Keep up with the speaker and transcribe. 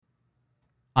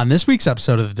On this week's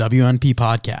episode of the WNP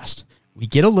podcast, we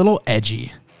get a little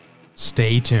edgy.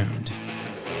 Stay tuned.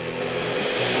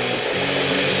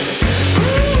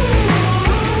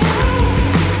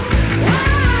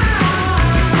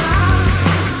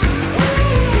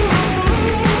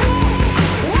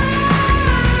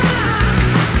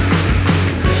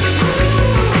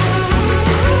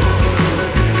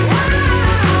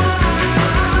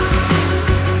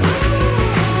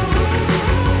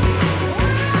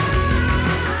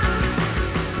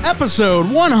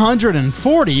 Episode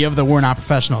 140 of the We're Not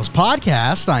Professionals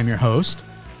podcast. I'm your host,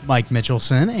 Mike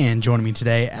Mitchelson, and joining me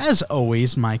today, as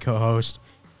always, my co-host,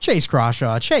 Chase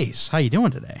Crawshaw. Chase, how you doing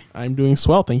today? I'm doing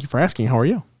swell. Thank you for asking. How are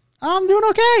you? I'm doing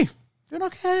okay. Doing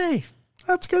okay.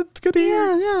 That's good. It's good to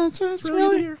hear. Yeah, it's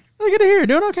really good to hear.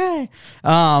 Doing okay.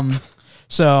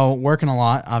 So working a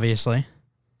lot, obviously,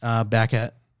 back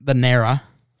at the NARA.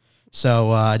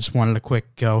 So I just wanted a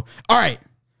quick go. All right,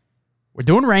 we're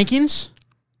doing rankings.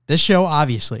 This show,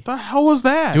 obviously. The hell was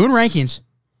that? Doing rankings.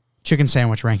 Chicken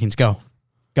sandwich rankings. Go.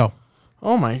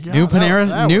 Oh my god. New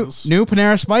Panera, new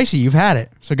Panera Spicy. You've had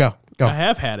it. So go. I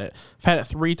have had it. I've had it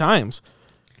 3 times.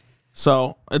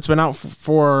 So it's been out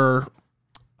for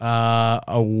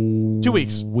 2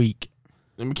 weeks.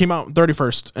 It came out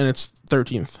 31st and it's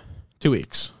 13th. 2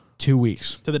 weeks. 2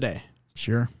 weeks. To the day.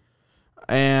 Sure.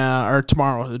 Or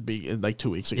tomorrow it'd be like 2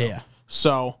 weeks ago. Yeah.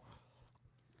 So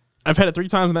I've had it 3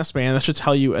 times in that span. That should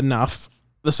tell you enough.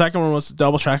 The second one was to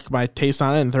double check my taste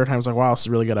on it, and the third time I was like, wow, this is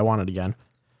really good. I want it again.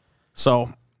 So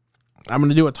I'm going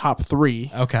to do a top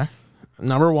 3. Okay.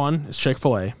 Number 1 is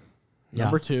Chick-fil-A. Yeah.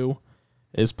 Number 2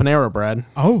 is Panera Bread.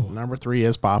 Oh. Number 3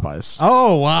 is Popeyes.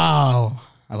 Oh, wow.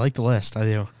 I like the list. I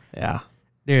do. Yeah.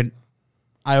 Dude,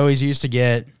 I always used to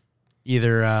get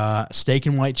either steak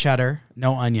and white cheddar,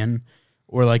 no onion,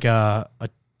 or like a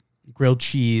grilled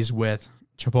cheese with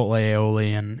Chipotle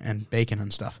aioli and bacon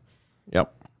and stuff.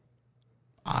 Yep.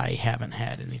 I haven't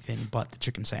had anything but the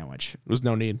chicken sandwich. There's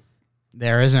no need.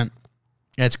 There isn't.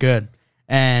 It's good.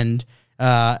 And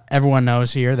everyone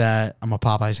knows here that I'm a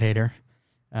Popeyes hater.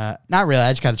 Not really.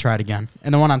 I just got to try it again.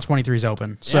 And the one on 23 is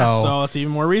open. So that's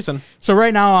even more reason. So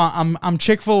right now I'm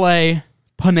Chick-fil-A,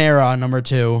 Panera number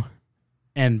 2,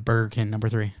 and Burger King number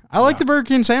 3. I like the Burger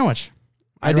King sandwich.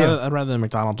 I'd rather the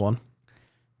McDonald's one.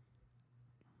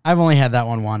 I've only had that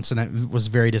one once, and it was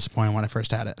very disappointing when I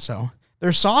first had it. So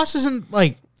their sauce isn't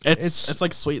like it's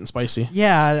like sweet and spicy.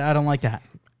 Yeah, I don't like that.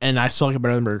 And I still like it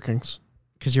better than Burger King's.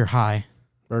 Because you're high.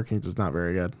 Burger King's is not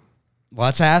very good.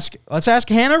 Let's ask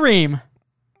Hannah Ream.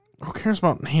 Who cares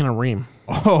about Hannah Ream?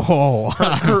 Oh,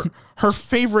 her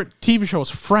favorite TV show is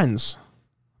Friends.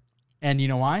 And you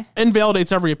know why?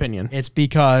 Invalidates every opinion. It's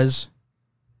because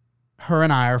her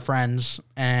and I are friends,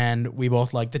 and we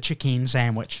both like the chicken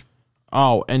sandwich.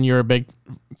 Oh, and you're a big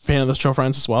fan of the show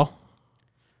Friends as well?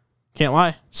 Can't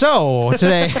lie. So,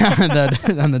 today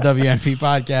on the WNP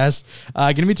podcast,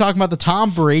 going to be talking about the Tom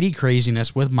Brady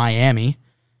craziness with Miami.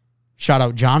 Shout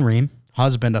out John Ream,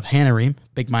 husband of Hannah Ream,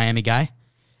 big Miami guy.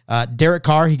 Derek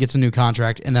Carr, he gets a new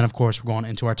contract. And then, of course, we're going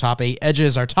into our top 8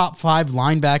 edges, our top 5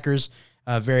 linebackers.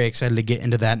 Very excited to get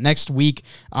into that next week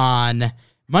on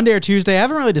Monday or Tuesday. I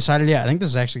haven't really decided yet. I think this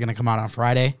is actually going to come out on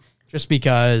Friday just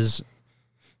because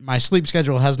my sleep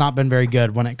schedule has not been very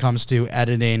good when it comes to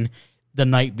editing the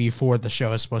night before the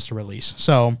show is supposed to release.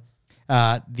 So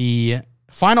the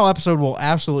final episode will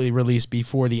absolutely release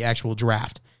before the actual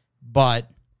draft, but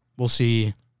we'll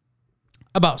see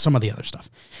about some of the other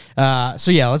stuff. So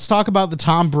yeah, let's talk about the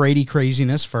Tom Brady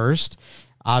craziness first.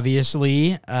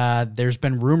 Obviously, there's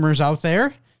been rumors out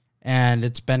there, and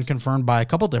it's been confirmed by a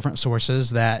couple different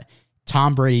sources that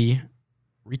Tom Brady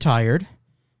retired,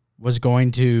 was going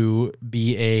to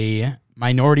be a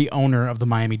minority owner of the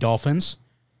Miami Dolphins,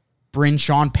 bring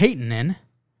Sean Payton in,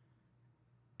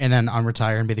 and then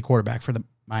unretire and be the quarterback for the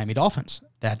Miami Dolphins.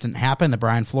 That didn't happen. The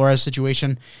Brian Flores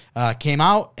situation came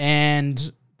out,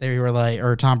 and they were like,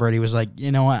 or Tom Brady was like,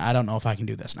 you know what? I don't know if I can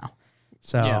do this now.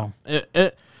 So yeah,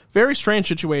 very strange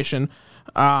situation.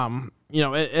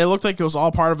 It looked like it was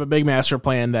all part of a big master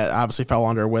plan that obviously fell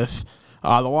under with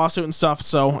the lawsuit and stuff.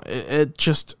 So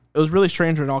it was really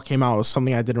strange when it all came out. It was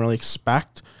something I didn't really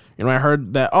expect. I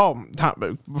heard that,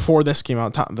 before this came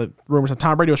out, the rumors that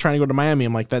Tom Brady was trying to go to Miami.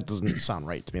 I'm like, that doesn't sound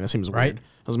right to me. That seems weird.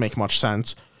 Doesn't make much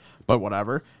sense, but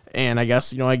whatever. And I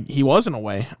guess, he was in a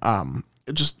way.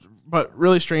 But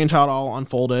really strange how it all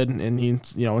unfolded. And he,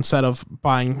 instead of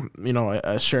buying,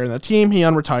 a share in the team, he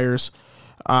unretires.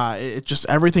 It just,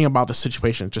 everything about the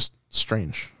situation, just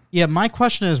strange. Yeah, my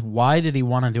question is, why did he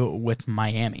want to do it with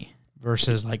Miami?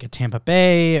 versus like a Tampa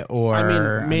Bay or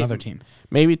another team.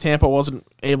 Maybe Tampa wasn't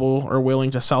able or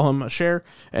willing to sell him a share,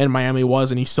 and Miami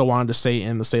was, and he still wanted to stay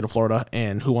in the state of Florida.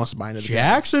 And who wants to buy into the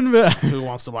Jacksonville? Jags? Who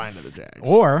wants to buy into the Jags?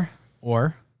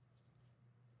 Or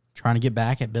trying to get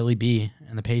back at Billy B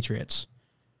and the Patriots.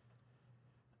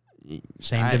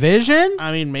 Same division.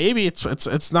 I mean, maybe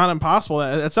it's not impossible.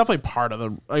 It's definitely part of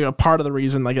the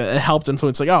reason. Like it helped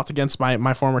influence. Like, oh, it's against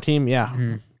my former team.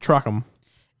 Yeah, truck them.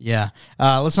 Yeah.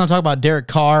 Let's not talk about Derek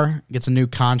Carr. Gets a new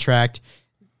contract.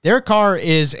 Derek Carr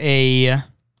is a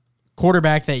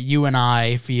quarterback that you and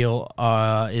I feel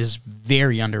is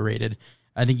very underrated.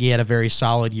 I think he had a very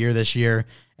solid year this year.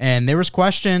 And there was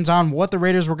questions on what the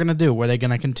Raiders were going to do. Were they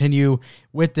going to continue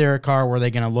with Derek Carr? Were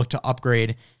they going to look to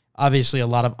upgrade? Obviously, a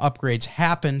lot of upgrades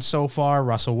happened so far.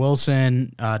 Russell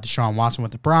Wilson, Deshaun Watson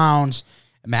with the Browns,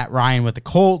 Matt Ryan with the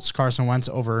Colts, Carson Wentz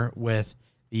over with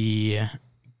the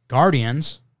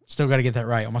Guardians. Still got to get that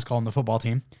right. Almost called them the football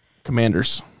team.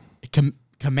 Commanders.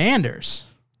 Commanders.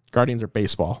 Guardians are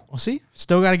baseball. Well, see,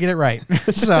 still got to get it right.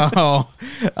 So,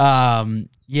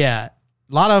 yeah,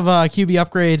 a lot of QB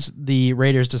upgrades. The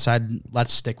Raiders decided,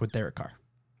 let's stick with Derek Carr.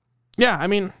 Yeah, I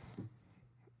mean,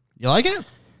 you like it?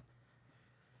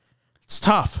 It's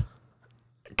tough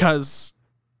because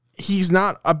he's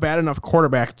not a bad enough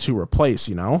quarterback to replace,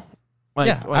 you know?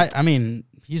 I mean,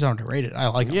 he's underrated. I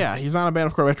like him. Yeah, he's not a bad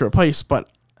enough quarterback to replace, but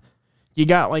you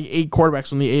got like 8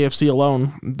 quarterbacks in the AFC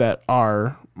alone that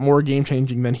are more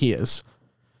game-changing than he is.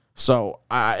 So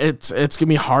it's going to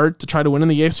be hard to try to win in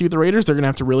the AFC with the Raiders. They're going to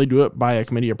have to really do it by a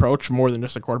committee approach more than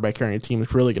just a quarterback carrying a team.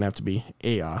 It's really going to have to be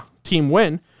a team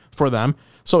win for them.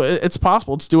 So it's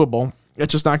possible. It's doable.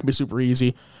 It's just not going to be super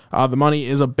easy. The money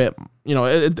is a bit,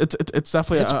 it's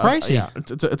definitely pricey.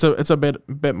 It's a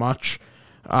bit much.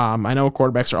 I know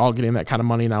quarterbacks are all getting that kind of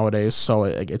money nowadays, so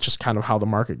it's just kind of how the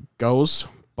market goes.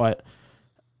 But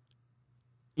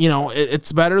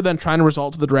it's better than trying to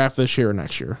result to the draft this year or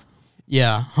next year.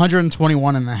 Yeah,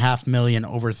 $121.5 million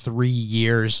over 3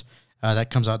 years. That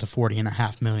comes out to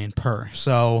 $40.5 million per.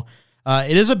 So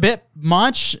it is a bit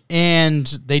much, and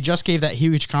they just gave that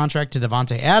huge contract to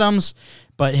Davante Adams.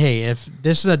 But hey, if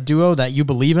this is a duo that you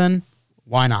believe in,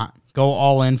 why not? Go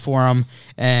all in for them.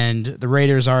 And the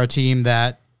Raiders are a team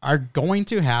that are going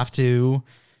to have to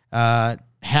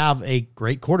have a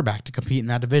great quarterback to compete in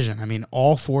that division. I mean,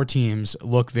 all 4 teams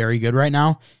look very good right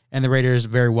now, and the Raiders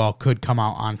very well could come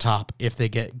out on top if they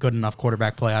get good enough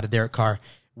quarterback play out of Derek Carr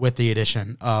with the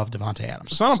addition of Davante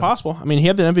Adams. It's not impossible. I mean, he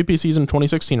had the MVP season in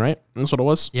 2016, right? That's what it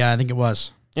was? Yeah, I think it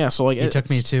was. Yeah, so like it took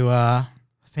me to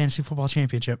fantasy football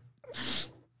championship.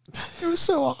 It was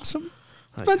so awesome.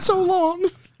 It's been so long.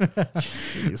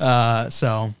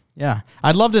 So, yeah.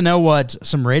 I'd love to know what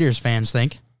some Raiders fans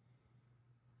think.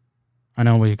 I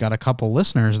know we've got a couple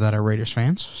listeners that are Raiders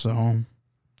fans, so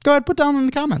go ahead, put down in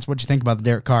the comments what you think about the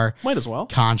Derek Carr Might as well.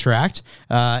 contract.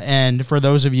 And for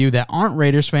those of you that aren't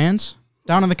Raiders fans,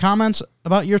 down in the comments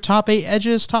about your top 8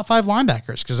 edges, top 5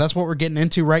 linebackers, because that's what we're getting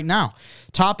into right now.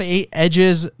 Top 8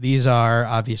 edges, these are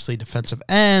obviously defensive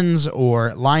ends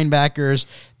or linebackers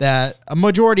that a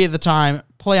majority of the time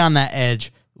play on that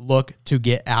edge, look to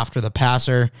get after the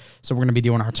passer. So we're going to be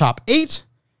doing our top 8.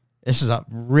 This is a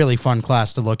really fun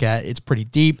class to look at. It's pretty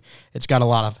deep. It's got a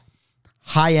lot of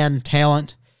high-end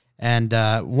talent and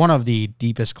one of the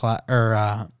deepest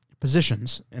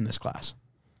positions in this class.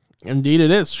 Indeed it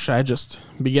is. Should I just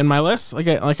begin my list like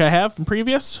I have from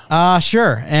previous?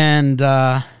 Sure. And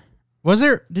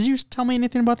did you tell me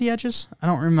anything about the edges? I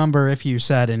don't remember if you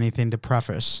said anything to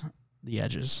preface the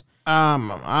edges.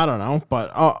 I don't know,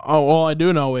 but all I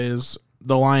do know is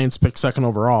the Lions picked 2nd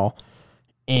overall,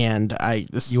 and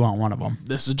you want one of them.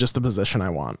 This is just the position I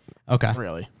want. Okay.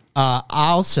 Really.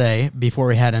 I'll say before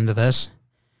we head into this,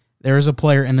 there is a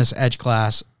player in this edge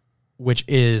class which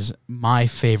is my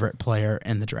favorite player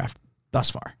in the draft thus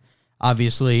far.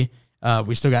 Obviously,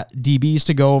 we still got DBs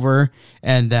to go over,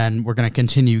 and then we're going to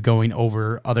continue going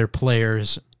over other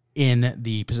players in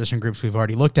the position groups we've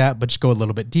already looked at, but just go a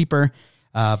little bit deeper.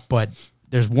 But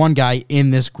there's one guy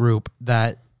in this group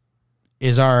that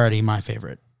is already my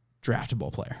favorite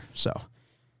draftable player. So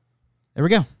there we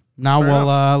go. Now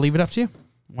we'll leave it up to you.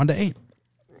 1 to 8.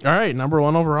 All right, number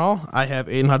 1 overall, I have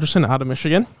Aiden Hutchinson out of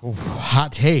Michigan. Ooh,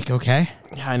 hot take, okay.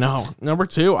 Yeah, I know. Number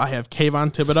 2, I have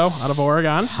Kayvon Thibodeau out of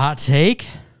Oregon. Hot take.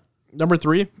 Number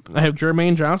 3, I have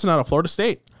Jermaine Johnson out of Florida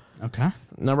State. Okay.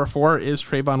 Number 4 is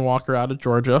Trayvon Walker out of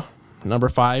Georgia. Number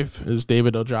 5 is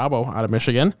David Ojabo out of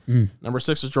Michigan. Number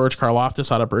 6 is George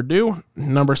Karlaftis out of Purdue.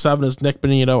 Number 7 is Nick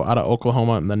Benito out of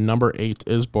Oklahoma. And then number 8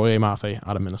 is Boye Mafe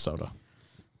out of Minnesota.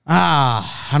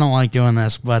 I don't like doing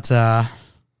this, but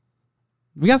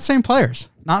We got the same players,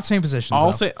 not same positions.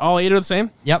 All 8 are the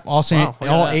same? Yep, all same. Wow,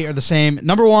 all 8 are the same.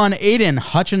 Number 1, Aiden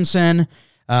Hutchinson.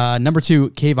 Number 2,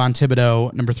 Kayvon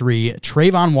Thibodeau. Number 3,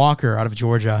 Trayvon Walker out of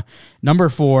Georgia. Number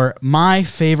 4, my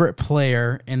favorite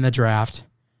player in the draft,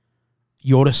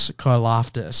 Yodis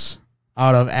Karlaftis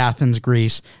out of Athens,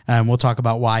 Greece. And we'll talk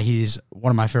about why he's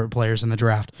one of my favorite players in the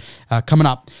draft coming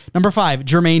up. Number 5,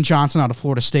 Jermaine Johnson out of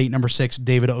Florida State. Number 6,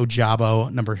 David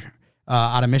Ojabo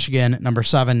out of Michigan. Number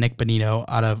 7, Nick Bonito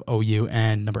out of OU.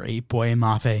 And number 8, Boye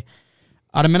Mafe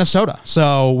out of Minnesota.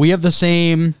 So we have the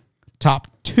same top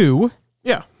 2.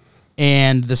 Yeah.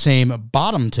 And the same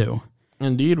bottom 2.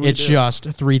 Indeed, it's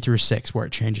just 3 through 6 where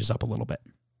it changes up a little bit.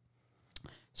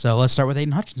 So let's start with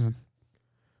Aiden Hutchinson.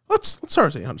 Let's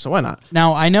start with Aiden Hutchinson. Why not?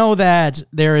 Now, I know that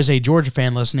there is a Georgia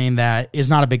fan listening that is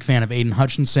not a big fan of Aiden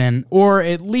Hutchinson, or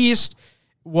at least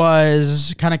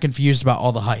was kind of confused about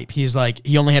all the hype. He's like,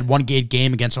 he only had one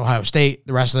game against Ohio State.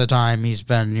 The rest of the time, he's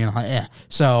been,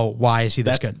 So why is he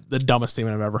this good? The dumbest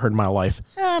statement I've ever heard in my life.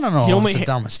 I don't know. It's the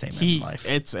dumbest statement in life.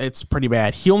 It's pretty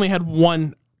bad. He only had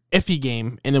one iffy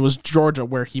game, and it was Georgia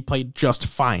where he played just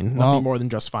fine. Nothing more than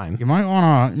just fine. You might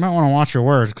want to watch your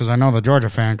words, because I know the Georgia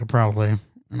fan could probably,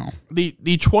 The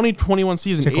 2021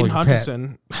 season,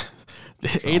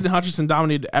 Aiden Hutchinson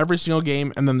dominated every single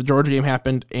game, and then the Georgia game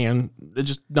happened, and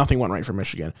nothing went right for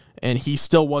Michigan. And he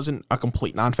still wasn't a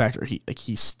complete non-factor.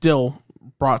 He still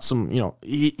brought some,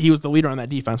 he was the leader on that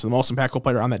defense, and the most impactful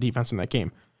player on that defense in that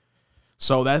game.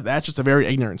 So that's just a very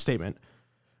ignorant statement.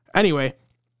 Anyway,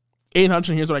 Aiden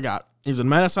Hutchinson, here's what I got. He's a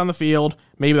menace on the field,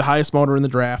 maybe the highest motor in the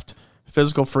draft,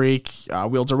 physical freak,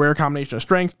 wields a rare combination of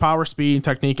strength, power, speed,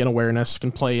 technique, and awareness,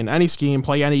 can play in any scheme,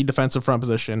 play any defensive front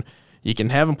position. You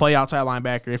can have him play outside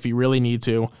linebacker if you really need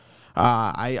to.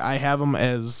 I have him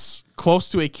as close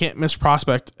to a can't-miss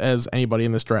prospect as anybody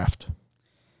in this draft.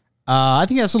 I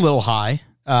think that's a little high.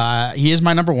 He is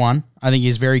my number 1. I think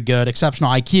he's very good. Exceptional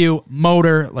IQ,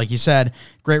 motor, like you said,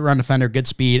 great run defender, good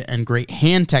speed, and great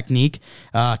hand technique.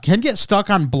 Can get stuck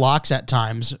on blocks at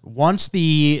times. Once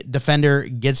the defender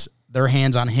gets their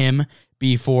hands on him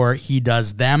before he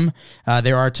does them,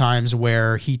 there are times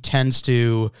where he tends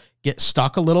to get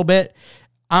stuck a little bit.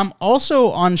 I'm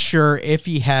also unsure if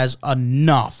he has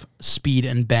enough speed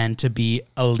and bend to be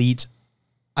elite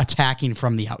attacking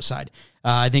from the outside.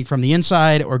 I think from the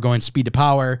inside or going speed to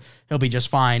power, he'll be just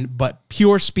fine. But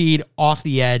pure speed off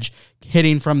the edge,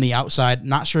 hitting from the outside,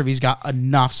 not sure if he's got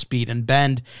enough speed and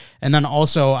bend. And then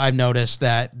also I've noticed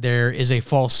that there is a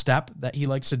false step that he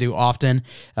likes to do often.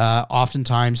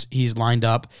 Oftentimes he's lined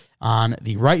up on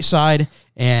the right side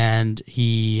and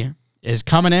he is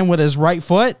coming in with his right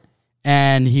foot,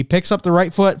 and he picks up the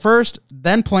right foot first,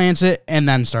 then plants it, and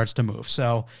then starts to move.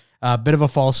 So a bit of a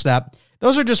false step.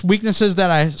 Those are just weaknesses that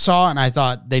I saw, and I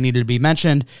thought they needed to be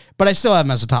mentioned, but I still have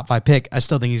him as a top 5 pick. I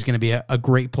still think he's going to be a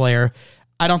great player.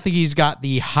 I don't think he's got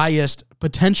the highest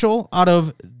potential out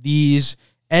of these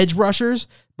edge rushers,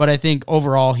 but I think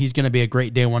overall he's going to be a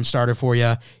great day 1 starter for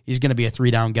you. He's going to be a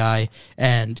 3-down guy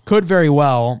and could very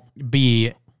well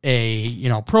be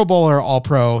a Pro Bowler,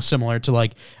 All-Pro, similar to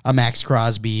like a Max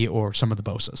Crosby or some of the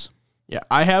Bosas. Yeah,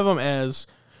 I have him as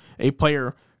a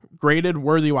player graded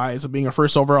worthy-wise of being a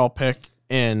first overall pick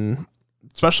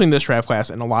especially in this draft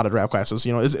class and a lot of draft classes.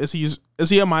 Is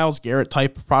he a Myles Garrett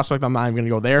type prospect? I'm not even going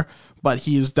to go there, but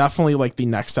he's definitely like the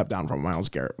next step down from Myles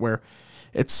Garrett, where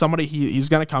it's somebody he's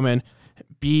going to come in,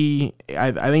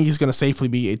 I think he's going to safely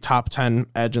be a top 10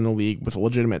 edge in the league with a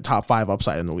legitimate top 5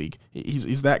 upside in the league.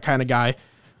 He's that kind of guy.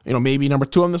 Maybe number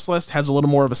 2 on this list has a little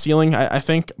more of a ceiling, I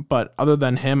think, but other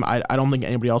than him, I don't think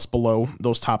anybody else below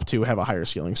those top 2 have a higher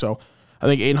ceiling. So I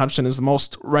think Aiden Hutchinson is the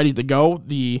most ready to go,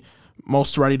 the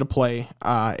most ready to play,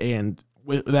 and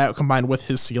with that combined with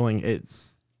his ceiling,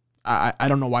 I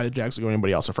don't know why the Jags would go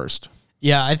anybody else at first.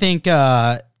 Yeah, I think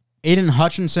Aiden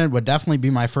Hutchinson would definitely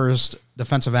be my first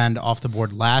defensive end off the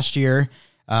board last year.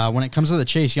 When it comes to the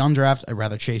Chase Young draft, I'd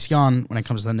rather Chase Young. When it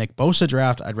comes to the Nick Bosa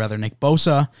draft, I'd rather Nick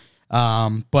Bosa.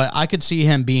 But I could see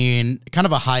him being kind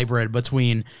of a hybrid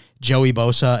between Joey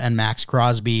Bosa and Max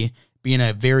Crosby, being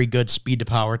a very good speed to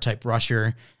power type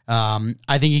rusher.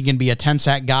 I think he can be a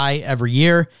 10-sack guy every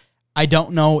year. I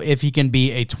don't know if he can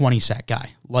be a 20-sack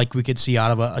guy like we could see out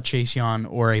of a Chase Young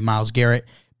or a Myles Garrett,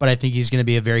 but I think he's going to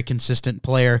be a very consistent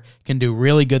player, can do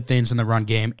really good things in the run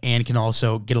game, and can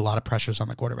also get a lot of pressures on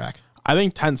the quarterback. I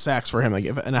think 10 sacks for him, like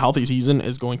if in a healthy season,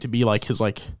 is going to be like his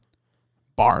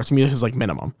bar. It's going to be his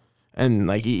minimum. And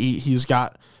like he's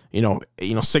got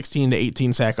 16 to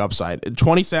 18 sack upside.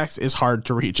 20 sacks is hard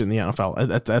to reach in the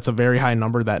NFL. That's a very high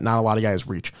number that not a lot of guys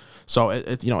reach. So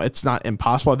it's not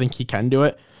impossible. I think he can do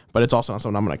it, but it's also not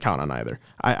something I'm going to count on either.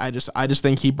 I just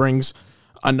think he brings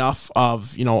enough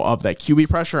of that QB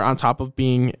pressure on top of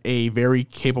being a very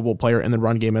capable player in the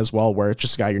run game as well, where it's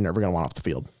just a guy you're never going to want off the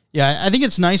field. Yeah, I think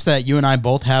it's nice that you and I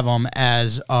both have him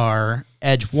as our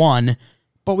edge one,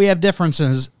 but we have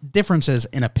differences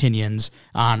in opinions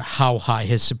on how high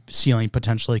his ceiling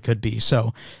potentially could be.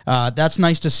 So that's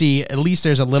nice to see. At least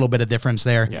there's a little bit of difference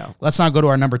there. Yeah. Let's now go to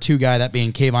our number 2 guy, that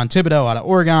being Kayvon Thibodeaux out of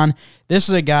Oregon. This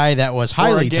is a guy that was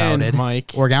highly touted.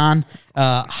 Mike. Oregon,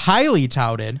 highly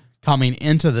touted coming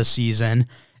into the season,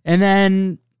 and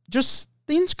then just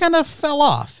things kind of fell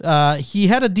off. He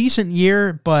had a decent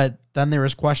year, but then there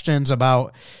was questions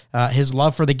about his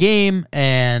love for the game,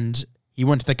 and he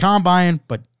went to the combine,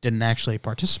 but didn't actually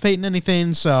participate in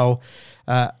anything. So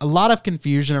a lot of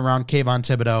confusion around Kayvon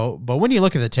Thibodeaux. But when you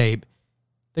look at the tape,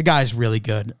 the guy's really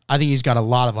good. I think he's got a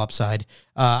lot of upside.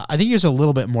 I think he's a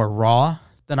little bit more raw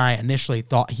than I initially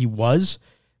thought he was,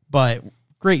 but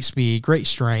great speed, great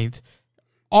strength,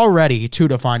 already 2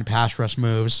 defined pass rush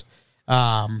moves.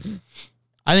 I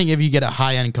think if you get a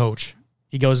high-end coach,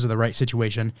 he goes to the right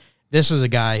situation. This is a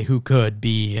guy who could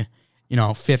be,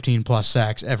 15-plus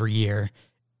sacks every year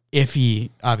if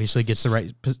he obviously gets the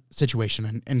right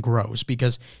situation and grows,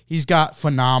 because he's got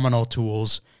phenomenal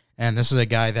tools, and this is a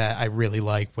guy that I really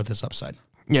like with his upside.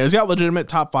 Yeah, he's got legitimate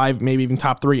top 5, maybe even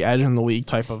top 3 edge in the league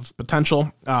type of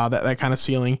potential, that kind of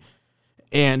ceiling.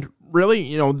 And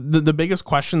really, the biggest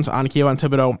questions on Kayvon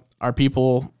Thibodeaux are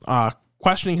people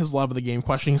questioning his love of the game,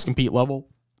 questioning his compete level.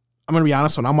 I'm going to be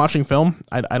honest, when I'm watching film,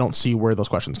 I don't see where those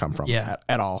questions come from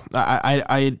at all.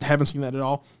 I haven't seen that at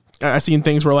all. I've seen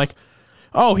things where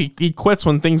he quits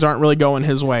when things aren't really going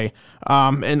his way.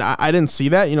 And I didn't see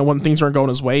that. When things aren't going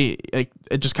his way, it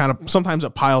just kind of, sometimes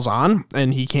it piles on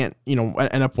and he can't,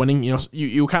 end up winning.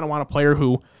 You kind of want a player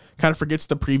who kind of forgets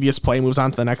the previous play, moves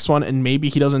on to the next one, and maybe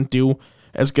he doesn't do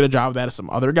as good a job of that as some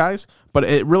other guys, but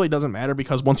it really doesn't matter,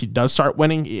 because once he does start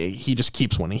winning, he just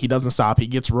keeps winning. He doesn't stop. He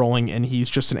gets rolling, and he's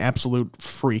just an absolute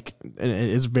freak, and it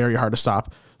is very hard to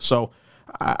stop. So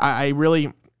I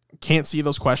really can't see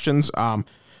those questions. And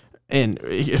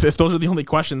if those are the only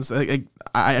questions,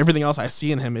 everything else I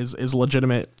see in him is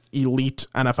legitimate elite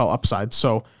NFL upside.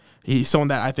 So he's someone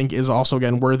that I think is also,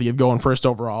 again, worthy of going first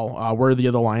overall, worthy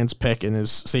of the Lions pick, and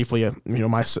is safely I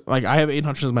have Aidan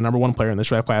Hutchinson as my number 1 player in this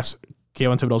draft class.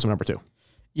 Kayvon Thibodeaux's my number 2.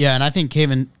 Yeah, and I think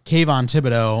Kayvon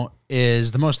Thibodeaux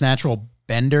is the most natural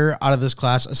bender out of this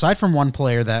class, aside from one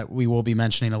player that we will be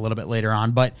mentioning a little bit later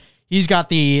on. But he's got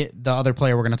the other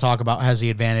player we're going to talk about has the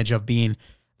advantage of being a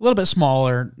little bit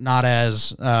smaller, not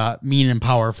as mean and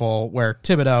powerful, where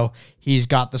Thibodeaux, he's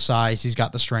got the size, he's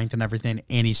got the strength and everything,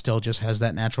 and he still just has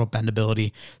that natural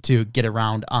bendability to get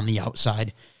around on the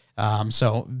outside.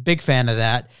 So big fan of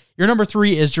that. Your number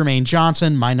 3 is Jermaine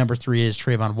Johnson. My number 3 is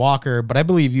Travon Walker, but I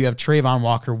believe you have Travon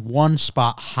Walker 1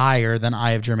 spot higher than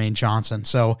I have Jermaine Johnson.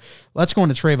 So let's go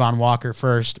into Travon Walker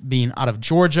first, being out of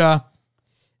Georgia.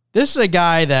 This is a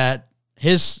guy that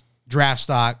his draft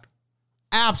stock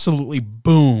absolutely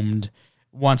boomed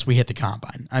once we hit the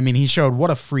combine. I mean, he showed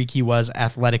what a freak he was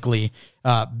athletically,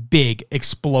 big,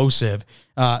 explosive,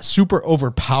 super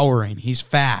overpowering. He's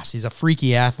fast. He's a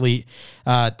freaky athlete.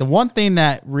 The one thing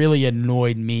that really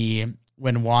annoyed me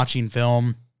when watching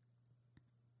film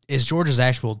is Georgia's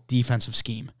actual defensive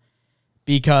scheme,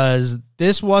 because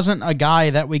this wasn't a guy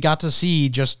that we got to see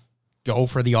just go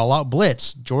for the all-out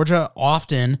blitz. Georgia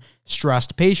often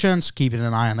stressed patience, keeping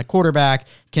an eye on the quarterback,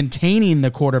 containing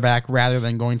the quarterback rather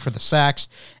than going for the sacks.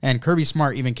 And Kirby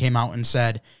Smart even came out and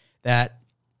said that,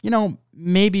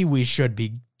 maybe we should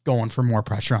be going for more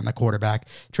pressure on the quarterback.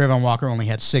 Travon Walker only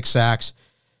had 6 sacks.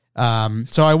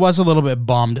 So I was a little bit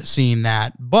bummed seeing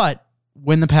that. But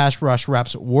when the pass rush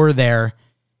reps were there,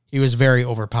 he was very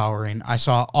overpowering. I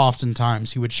saw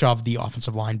oftentimes he would shove the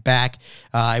offensive line back.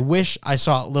 I wish I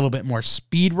saw a little bit more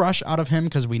speed rush out of him,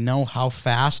 because we know how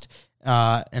fast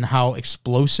and how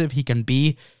explosive he can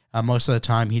be. Most of the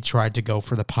time he tried to go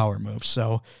for the power move.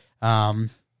 So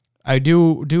I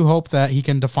do hope that he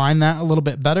can define that a little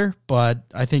bit better. But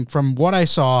I think from what I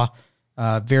saw,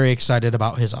 very excited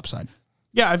about his upside.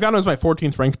 Yeah, I've got him as my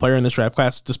 14th ranked player in this draft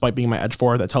class, despite being my edge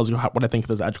 4. That tells you what I think of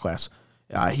his edge class.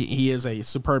 He is a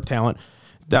superb talent,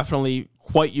 definitely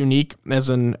quite unique as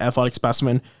an athletic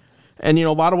specimen. And,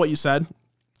 a lot of what you said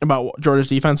about Georgia's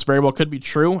defense very well could be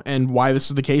true and why this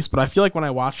is the case. But I feel like when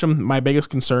I watched him, my biggest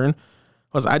concern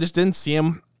was I just didn't see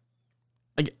him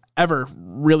ever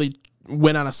really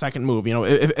win on a second move.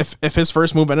 If his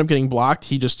first move ended up getting blocked,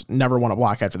 he just never won a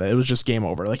block after that. It was just game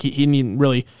over. He didn't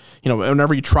really,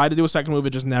 whenever he tried to do a second move,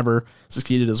 it just never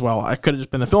succeeded as well. I could have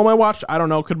just been the film I watched. I don't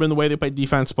know. Could have been the way they played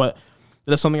defense, but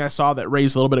that is something I saw that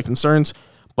raised a little bit of concerns.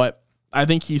 But I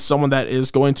think he's someone that is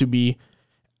going to be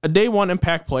a day one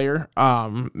impact player.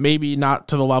 Maybe not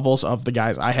to the levels of the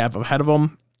guys I have ahead of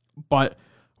him, but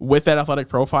with that athletic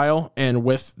profile and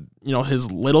with,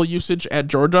 his little usage at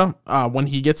Georgia, when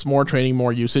he gets more training,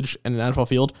 more usage in an NFL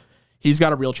field, he's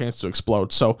got a real chance to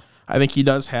explode. So I think he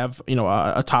does have,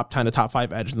 a top 10 to top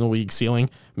 5 edge in the league ceiling.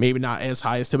 Maybe not as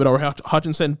high as Thibodeau or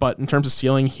Hutchinson, but in terms of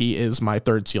ceiling, he is my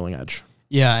third ceiling edge.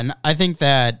 Yeah, and I think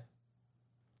that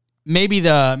maybe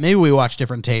we watch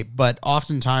different tape, but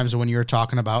oftentimes when you're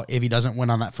talking about if he doesn't win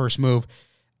on that first move,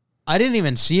 I didn't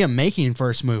even see him making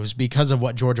first moves because of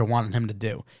what Georgia wanted him to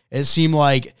do. It seemed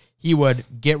like he would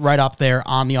get right up there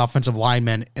on the offensive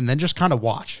lineman and then just kind of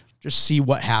watch, just see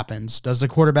what happens. Does the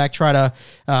quarterback try to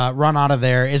run out of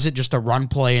there? Is it just a run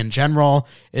play in general?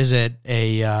 Is it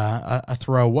a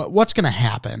throw? What's going to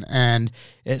happen? And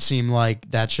it seemed like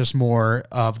that's just more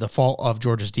of the fault of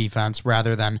Georgia's defense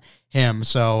rather than him.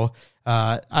 So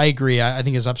I agree. I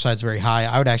think his upside is very high.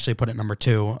 I would actually put it number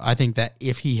 2. I think that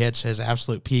if he hits his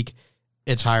absolute peak,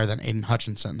 it's higher than Aiden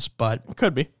Hutchinson's. But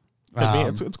could be.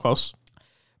 It's close.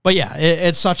 But yeah,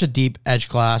 it's such a deep edge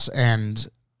class, and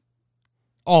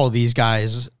all of these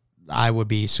guys I would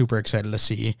be super excited to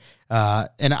see.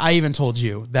 And I even told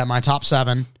you that my top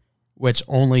 7, which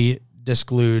only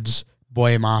excludes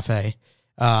Boye Mafe,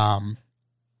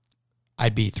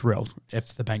 I'd be thrilled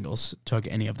if the Bengals took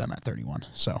any of them at 31.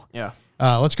 So yeah,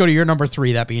 let's go to your number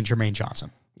 3, that being Jermaine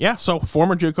Johnson. Yeah, so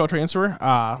former JUCO transfer,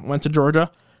 went to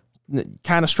Georgia,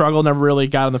 kind of struggled, never really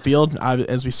got on the field.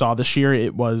 As we saw this year,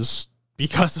 it was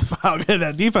because of how good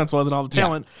that defense was and all the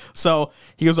talent. Yeah. So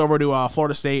he goes over to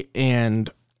Florida State and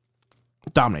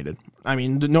dominated. I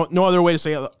mean, no other way to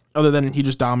say it other than he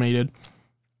just dominated.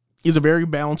 He's a very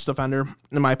balanced defender,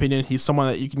 in my opinion. He's someone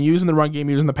that you can use in the run game,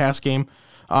 use in the pass game.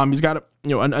 He's got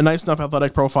a nice enough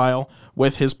athletic profile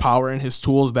with his power and his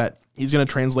tools that he's going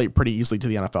to translate pretty easily to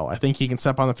the NFL. I think he can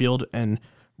step on the field and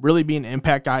really be an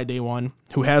impact guy day one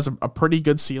who has a pretty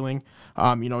good ceiling.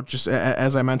 Just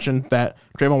as I mentioned that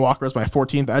Trayvon Walker is my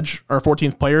 14th edge or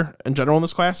 14th player in general in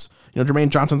this class. Jermaine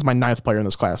Johnson's my 9th player in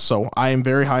this class. So I am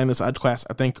very high in this edge class.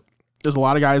 I think there's a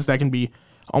lot of guys that can be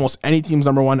almost any team's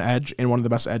number 1 edge and one of the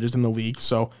best edges in the league.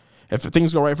 So if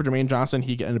things go right for Jermaine Johnson,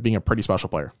 he can end up being a pretty special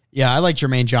player. Yeah, I like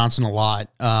Jermaine Johnson a lot.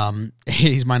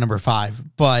 He's my number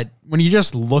 5. But when you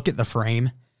just look at the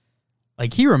frame,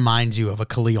 like he reminds you of a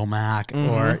Khalil Mack,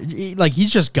 or like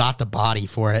he's just got the body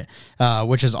for it,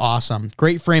 which is awesome.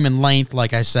 Great frame and length,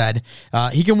 like I said.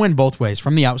 He can win both ways,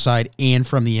 from the outside and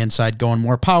from the inside, going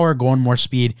more power, going more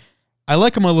speed. I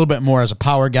like him a little bit more as a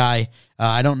power guy.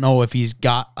 I don't know if he's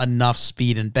got enough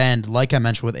speed and bend, like I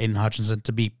mentioned with Aiden Hutchinson,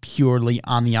 to be purely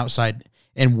on the outside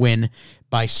and win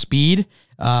by speed.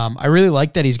 I really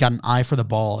like that he's got an eye for the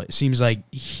ball. It seems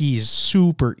like he's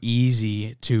super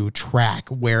easy to track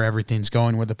where everything's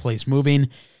going, where the play's moving.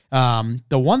 The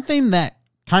one thing that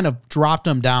kind of dropped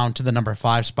him down to the number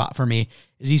 5 spot for me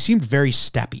is he seemed very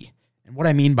steppy. And what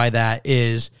I mean by that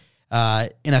is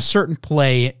in a certain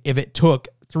play, if it took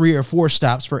 3 or 4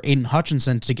 steps for Aiden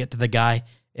Hutchinson to get to the guy,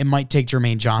 it might take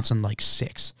Jermaine Johnson like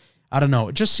 6. I don't know.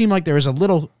 It just seemed like there was a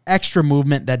little extra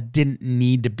movement that didn't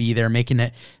need to be there, making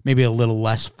it maybe a little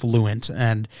less fluent.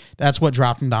 And that's what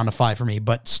dropped him down to 5 for me.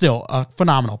 But still, a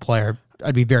phenomenal player.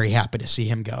 I'd be very happy to see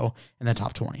him go in the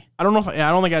top 20. I don't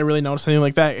think I really noticed anything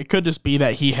like that. It could just be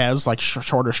that he has like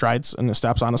shorter strides in the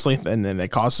steps, honestly, and then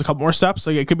it causes a couple more steps.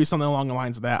 Like it could be something along the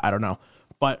lines of that. I don't know.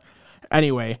 But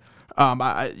anyway,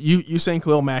 you saying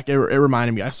Khalil Mack, it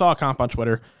reminded me. I saw a comp on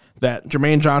Twitter that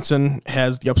Jermaine Johnson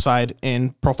has the upside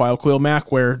in profile Khalil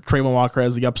Mack, where Trayvon Walker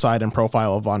has the upside in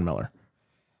profile of Von Miller.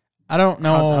 I don't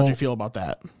know. How'd you feel about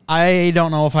that? I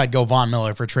don't know if I'd go Von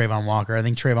Miller for Trayvon Walker. I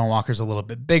think Trayvon Walker's a little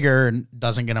bit bigger and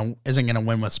isn't gonna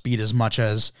win with speed as much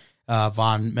as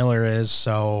Von Miller is.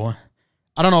 So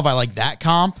I don't know if I like that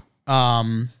comp.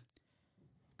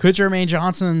 Could Jermaine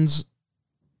Johnson's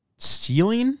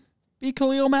ceiling be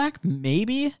Khalil Mack?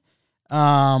 Maybe.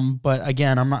 But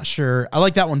again, I'm not sure. I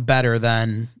like that one better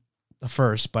than the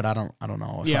first, but I don't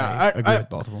know if I agree with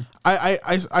both of them.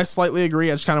 I slightly agree.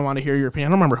 I just kind of want to hear your opinion. I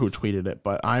don't remember who tweeted it,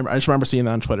 but I just remember seeing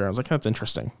that on Twitter. I was like, that's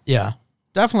interesting. Yeah,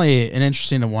 definitely an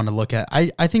interesting one to look at.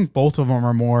 I think both of them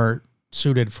are more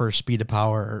suited for speed to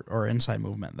power or inside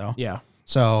movement, though. Yeah.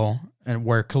 So, and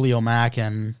where Khalil Mack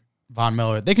and Von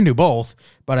Miller, they can do both,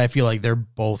 but I feel like they're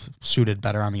both suited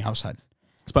better on the outside.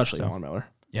 Especially Von Miller.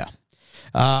 Yeah.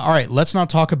 All right, let's now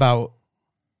talk about,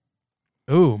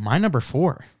 my number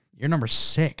 4. Your number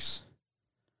 6.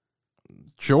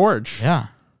 George. Yeah.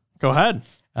 Go ahead.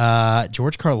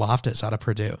 George Karlaftis out of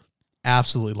Purdue.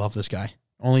 Absolutely love this guy.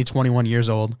 Only 21 years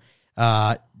old.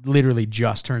 Literally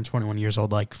just turned 21 years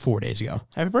old like 4 days ago.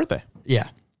 Happy birthday. Yeah.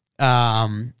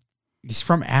 He's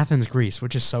from Athens, Greece,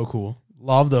 which is so cool.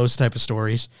 Love those type of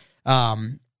stories.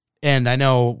 And I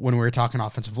know when we were talking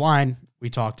offensive line, we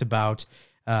talked about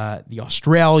the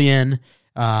Australian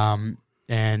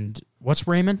and what's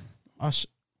Raymond?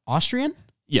 Austrian?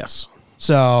 Yes.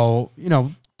 So,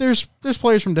 there's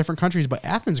players from different countries, but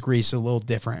Athens, Greece is a little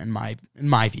different in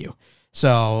my view.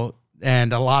 So,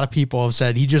 and a lot of people have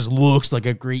said he just looks like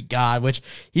a Greek god, which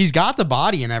he's got the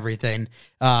body and everything.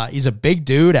 He's a big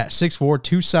dude at 6'4",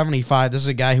 275. This is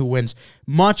a guy who wins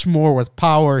much more with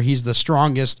power. He's the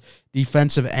strongest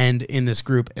defensive end in this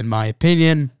group, in my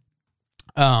opinion.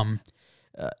 I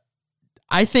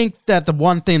think that the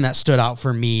one thing that stood out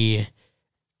for me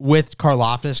with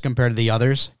Karlaftis compared to the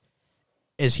others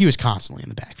is he was constantly in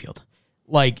the backfield.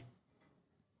 Like,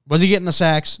 was he getting the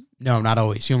sacks? No, not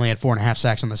always. He only had 4.5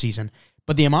 sacks on the season.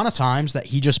 But the amount of times that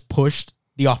he just pushed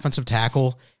the offensive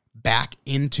tackle back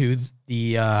into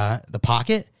the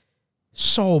pocket,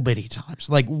 so many times.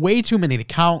 Like, way too many to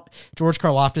count. George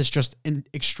Karlaftis just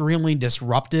extremely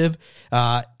disruptive.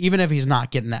 Even if he's not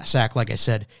getting that sack, like I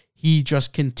said, he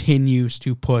just continues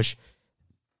to push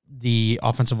the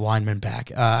offensive lineman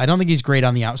back. I don't think he's great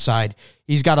on the outside.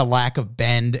 He's got a lack of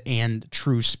bend and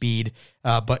true speed,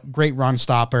 but great run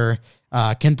stopper.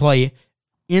 Can play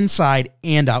inside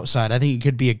and outside. I think he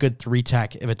could be a good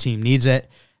 3-tech if a team needs it.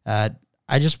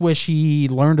 I just wish he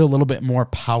learned a little bit more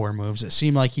power moves. It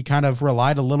seemed like he kind of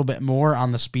relied a little bit more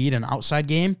on the speed and outside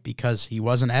game because he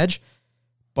was an edge.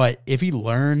 But if he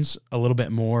learns a little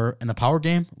bit more in the power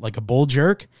game, like a bull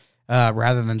jerk,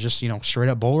 rather than just, straight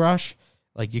up bull rush,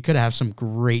 like you could have some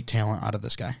great talent out of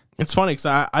this guy. It's funny because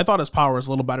I thought his power was a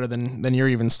little better than you're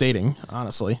even stating,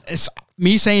 honestly. It's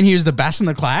me saying he was the best in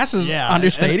the class is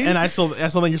understating. And I still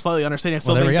think you're slightly understating. I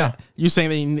still think that you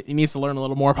saying that he needs to learn a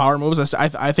little more power moves.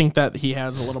 I think that he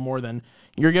has a little more than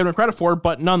you're giving him credit for,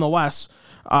 but nonetheless,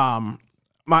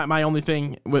 my only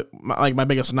thing with my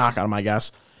biggest knock on him, I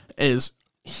guess, is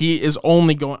I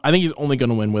think he's only going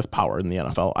to win with power in the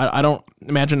NFL. I don't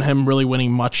imagine him really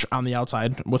winning much on the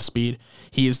outside with speed.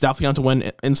 He's definitely going to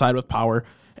win inside with power.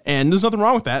 And there's nothing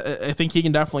wrong with that. I think he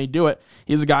can definitely do it.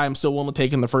 He's a guy I'm still willing to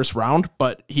take in the first round,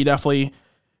 but he definitely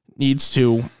needs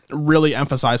to really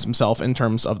emphasize himself in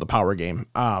terms of the power game.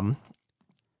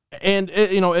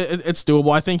 It's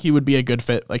doable. I think he would be a good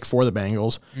fit for the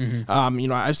Bengals.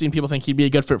 Mm-hmm. I've seen people think he'd be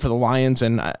a good fit for the Lions,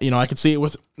 and I could see it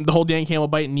with the whole Dan Campbell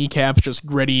bite kneecaps, just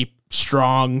gritty,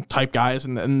 strong type guys,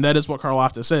 and that is what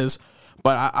Karlaftis is.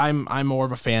 But I'm more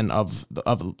of a fan of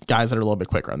guys that are a little bit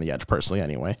quicker on the edge, personally,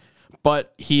 anyway.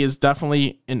 But he is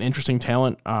definitely an interesting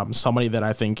talent, somebody that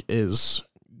I think is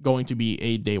going to be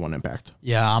a day one impact.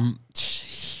 Yeah, I'm a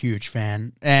huge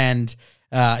fan. And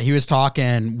he was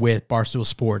talking with Barstool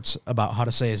Sports about how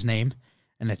to say his name,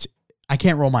 and I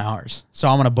can't roll my R's, so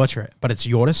I'm going to butcher it, but it's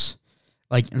Yotis.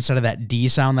 Like, instead of that D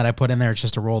sound that I put in there, it's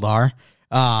just a rolled R.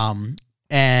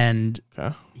 And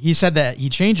he said that he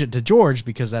changed it to George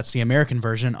because that's the American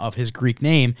version of his Greek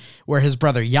name, where his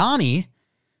brother Yanni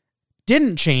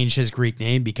didn't change his Greek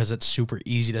name because it's super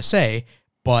easy to say,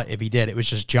 but if he did, it was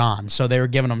just John. So they were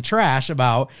giving him trash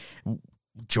about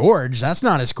George. That's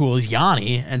not as cool as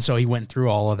Yanni, and so he went through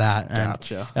all of that. And,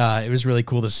 gotcha. It was really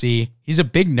cool to see. He's a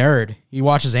big nerd. He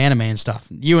watches anime and stuff.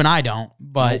 You and I don't,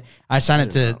 but I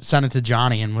sent it to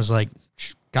Johnny and was like,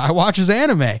 "Guy watches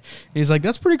anime." He's like,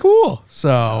 "That's pretty cool."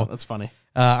 So that's funny.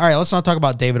 All right, let's not talk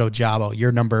about David Ojabo.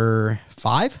 You're number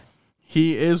 5.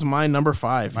 He is my number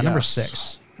 5. My number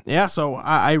 6. Yeah, so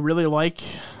I really like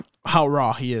how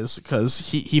raw he is because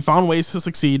he found ways to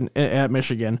succeed at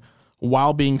Michigan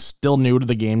while being still new to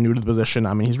the game, new to the position.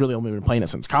 I mean, he's really only been playing it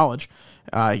since college.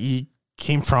 He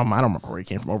came from, I don't remember where he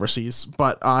came from overseas,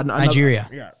 but Nigeria.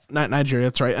 Yeah, Nigeria,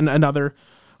 that's right. And another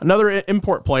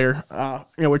import player.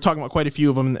 We're talking about quite a few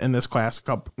of them in this class, a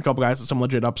couple guys with some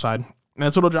legit upside. And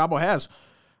that's what Ojabo has.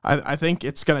 I think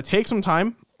it's going to take some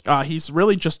time. He's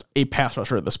really just a pass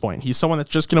rusher at this point. He's someone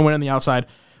that's just going to win on the outside.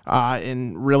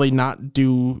 And really not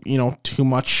do, too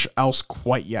much else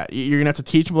quite yet. You're going to have to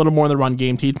teach him a little more in the run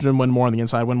game, teach him to win more on the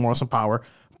inside, win more with some power.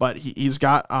 But he's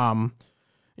got,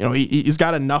 he's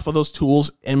got enough of those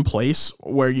tools in place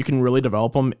where you can really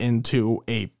develop him into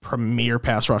a premier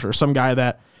pass rusher, some guy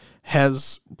that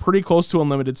has pretty close to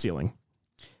unlimited ceiling.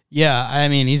 Yeah, I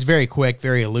mean, he's very quick,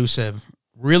 very elusive,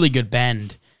 really good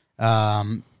bend.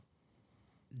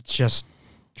 Just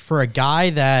for a guy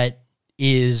that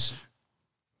is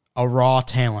a raw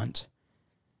talent,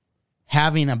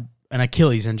 having an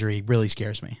Achilles injury really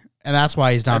scares me. And that's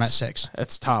why he's down at 6.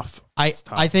 It's tough. I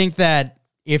think that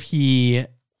if he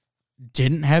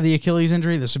didn't have the Achilles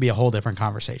injury, this would be a whole different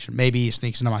conversation. Maybe he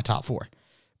sneaks into my top 4.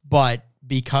 But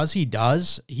because he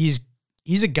does, he's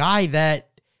a guy that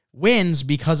wins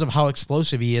because of how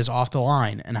explosive he is off the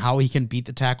line and how he can beat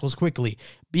the tackles quickly,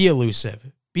 be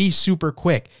elusive, be super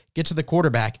quick, get to the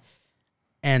quarterback.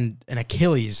 And an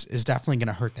Achilles is definitely going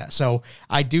to hurt that. So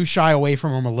I do shy away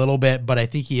from him a little bit, but I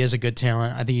think he is a good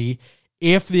talent. I think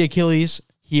if the Achilles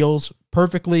heals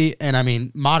perfectly, and I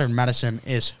mean, modern medicine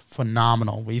is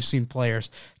phenomenal. We've seen players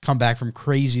come back from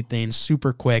crazy things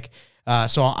super quick.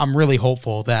 So I'm really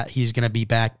hopeful that he's going to be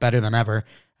back better than ever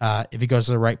if he goes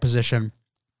to the right position.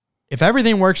 If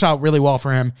everything works out really well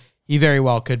for him, he very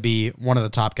well could be one of the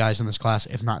top guys in this class,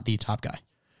 if not the top guy.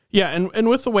 Yeah, and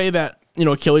with the way that,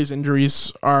 Achilles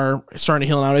injuries are starting to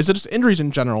heal now, is it just injuries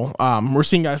in general? We're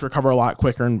seeing guys recover a lot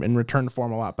quicker and return to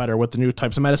form a lot better with the new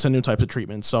types of medicine, new types of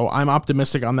treatment. So I'm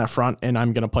optimistic on that front, and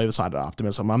I'm going to play the side of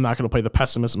optimism. I'm not going to play the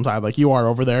pessimism side like you are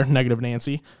over there, negative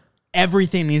Nancy.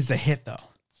 Everything needs to hit, though.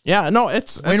 Yeah, no,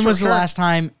 it's when was the last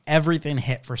time everything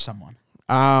hit for someone?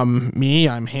 Me,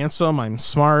 I'm handsome, I'm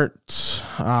smart,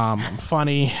 I'm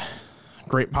funny,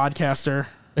 great podcaster.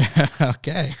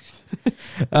 Okay.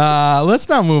 Let's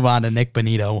now move on to Nick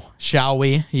Bonitto, shall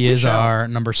we? He is our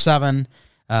number 7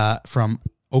 from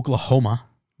Oklahoma.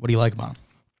 What do you like about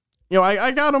him?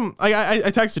 I got him. I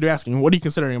texted you asking, what do you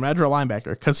consider him, edge or a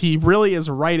linebacker? Because he really is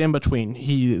right in between.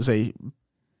 He is a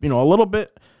little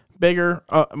bit bigger,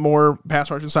 more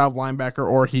pass rushing style linebacker,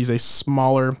 or he's a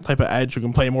smaller type of edge who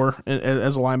can play more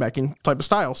as a linebacking type of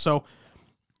style. So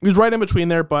he's right in between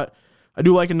there, but I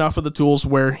do like enough of the tools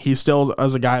where he still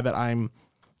is a guy that I'm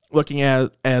looking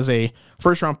at as a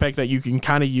first-round pick that you can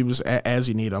kind of use as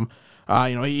you need him.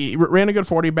 He ran a good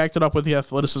 40, backed it up with the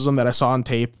athleticism that I saw on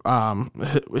tape.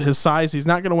 His size, he's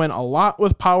not going to win a lot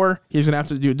with power. He's going to have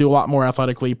to do a lot more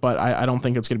athletically, but I don't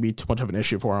think it's going to be too much of an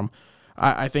issue for him.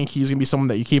 I think he's going to be someone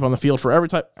that you keep on the field for every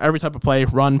type of play,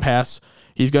 run, pass.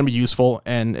 He's going to be useful,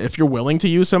 and if you're willing to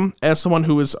use him as someone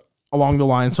who is along the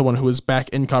line, someone who is back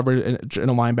in coverage in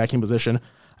a linebacking position,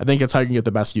 I think that's how you can get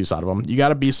the best use out of him. You got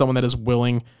to be someone that is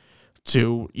willing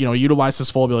to utilize his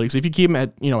full abilities. If you keep him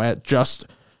at just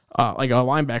like a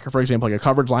linebacker, for example, like a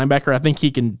coverage linebacker, I think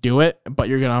he can do it, but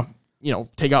you're gonna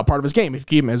take out part of his game. If you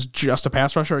keep him as just a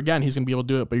pass rusher, again, he's gonna be able to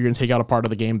do it, but you're gonna take out a part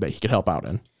of the game that he could help out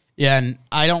in. Yeah, and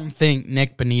I don't think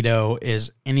Nick Bonitto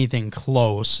is anything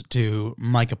close to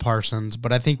Micah Parsons,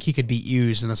 but I think he could be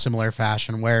used in a similar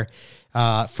fashion where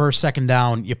first, second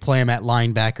down, you play him at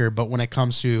linebacker, but when it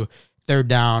comes to third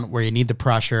down where you need the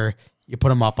pressure, you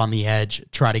put him up on the edge,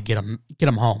 try to get him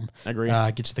home. I agree.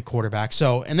 Get to the quarterback.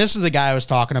 So, and this is the guy I was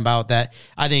talking about that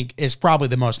I think is probably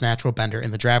the most natural bender in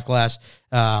the draft class.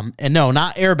 And no,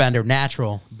 not airbender,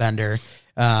 natural bender.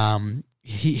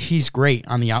 He's great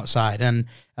on the outside. And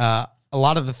a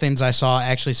lot of the things I saw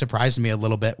actually surprised me a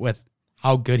little bit with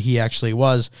how good he actually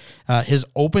was. His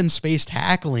open space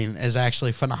tackling is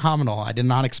actually phenomenal. I did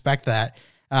not expect that.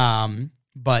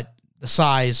 But the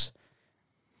size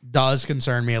does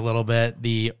concern me a little bit.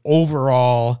 The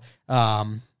overall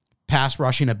pass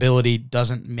rushing ability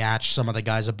doesn't match some of the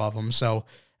guys above him. So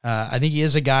I think he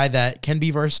is a guy that can be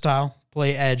versatile,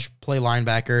 play edge, play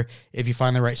linebacker. If you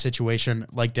find the right situation,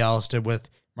 like Dallas did with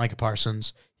Micah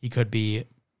Parsons, he could be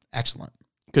excellent.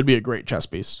 Could be a great chess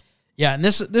piece. Yeah, and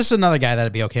this is another guy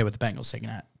that'd be okay with the Bengals taking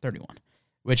at 31,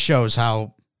 which shows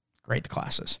how great the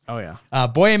class is. Oh yeah,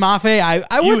 Boye Mafe.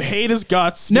 I would, you hate his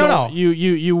guts. No.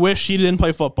 You wish he didn't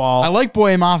play football. I like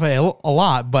Boye Mafe a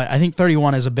lot, but I think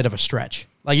 31 is a bit of a stretch.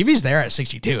 Like if he's there at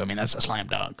 62, I mean that's a slam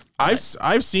dunk.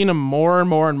 I've seen him more and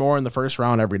more and more in the first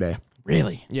round every day.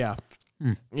 Really? Yeah.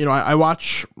 I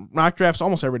watch mock drafts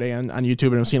almost every day on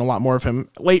YouTube, and I've seen a lot more of him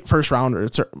late first round or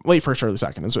late first, early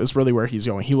second. It's really where he's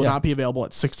going. He will not be available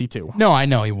at 62. No, I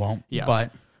know he won't. Yes.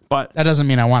 But that doesn't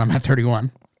mean I want him at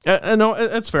 31. No,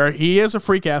 it's fair. He is a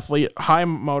freak athlete, high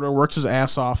motor, works his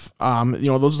ass off. Those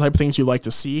are the type of things you like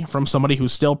to see from somebody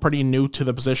who's still pretty new to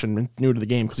the position, new to the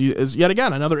game, because he is yet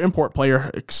again another import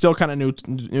player, still kind of new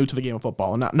to the game of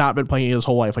football, and not been playing it his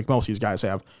whole life like most of these guys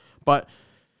have. But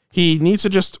he needs to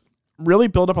just really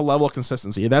build up a level of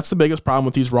consistency. That's the biggest problem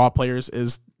with these raw players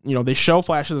is, they show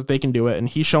flashes that they can do it, and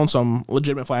he's shown some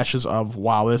legitimate flashes of,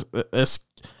 wow, this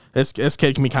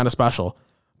kid can be kind of special.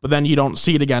 But then you don't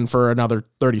see it again for another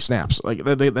 30 snaps. Like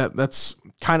that's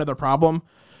kind of the problem.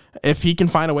 If he can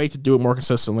find a way to do it more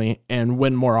consistently and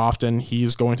win more often,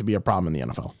 he's going to be a problem in the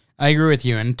NFL. I agree with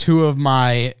you. And two of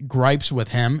my gripes with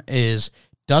him is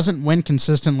doesn't win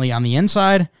consistently on the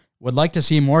inside. Would like to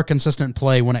see more consistent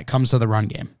play when it comes to the run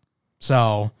game.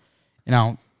 So,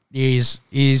 he's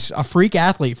a freak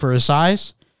athlete for his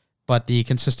size, but the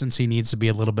consistency needs to be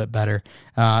a little bit better,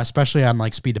 especially on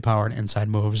like speed to power and inside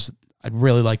moves. I'd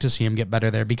really like to see him get better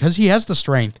there because he has the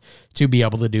strength to be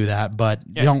able to do that, but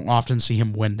you don't often see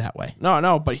him win that way.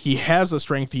 No, but he has the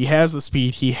strength, he has the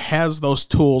speed, he has those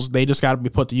tools. They just got to be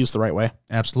put to use the right way.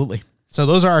 Absolutely. So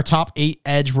those are our top 8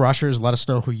 edge rushers. Let us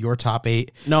know who your top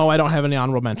 8. No, I don't have any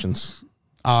honorable mentions.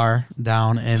 Are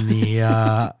down in the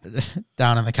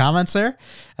down in the comments there.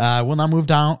 We'll now move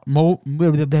down. Move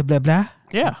over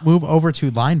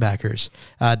to linebackers.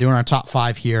 Doing our top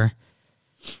 5 here.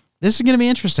 This is going to be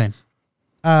interesting.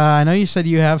 I know you said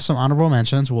you have some honorable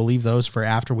mentions. We'll leave those for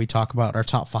after we talk about our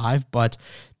top 5, but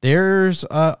there's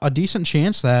a decent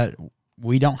chance that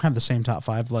we don't have the same top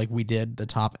 5 like we did the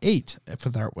top 8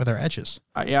 with our edges.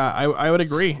 I would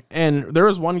agree. And there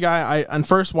was one guy on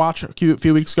first watch a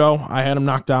few weeks ago. I had him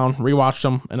knocked down, rewatched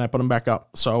him, and I put him back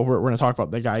up. So we're going to talk about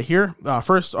the guy here.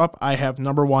 First up, I have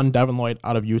number 1, Devin Lloyd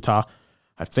out of Utah.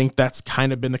 I think that's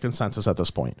kind of been the consensus at this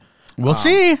point. We'll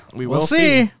see. We will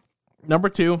see. Number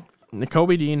 2,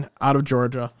 Nakobe Dean out of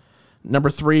Georgia.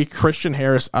 Number 3, Christian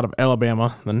Harris out of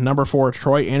Alabama. Then number 4,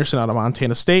 Troy Anderson out of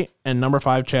Montana State. And number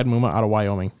 5, Chad Muma out of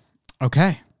Wyoming.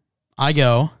 Okay. I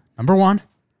go number 1.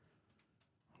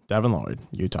 Devin Lloyd,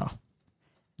 Utah.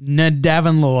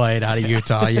 Devin Lloyd out of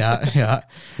Utah. Yeah.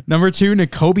 Number 2,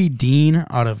 Nakobe Dean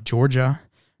out of Georgia.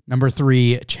 Number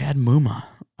 3, Chad Muma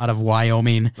out of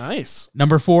Wyoming. Nice.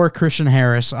 Number 4, Christian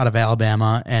Harris out of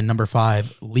Alabama. And number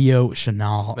 5, Leo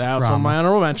Chenal. That's one of my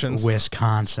honorable mentions.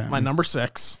 Wisconsin. My number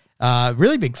 6.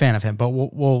 Really big fan of him, but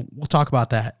we'll talk about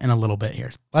that in a little bit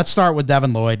here. Let's start with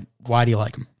Devin Lloyd. Why do you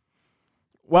like him?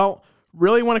 Well,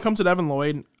 really, when it comes to Devin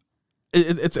Lloyd,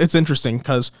 it's interesting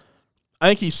because I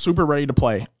think he's super ready to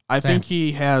play. I think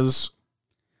he has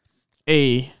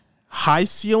a high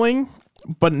ceiling,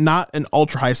 but not an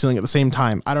ultra high ceiling at the same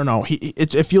time. I don't know.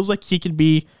 It feels like he could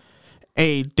be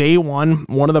a day one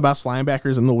of the best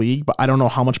linebackers in the league, but I don't know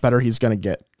how much better he's going to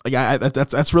get. Like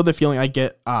that's really the feeling I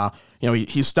get.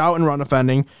 He's stout in run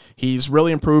defending. He's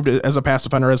really improved as a pass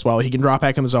defender as well. He can drop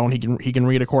back in the zone. He can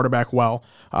read a quarterback well.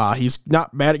 He's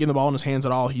not bad at getting the ball in his hands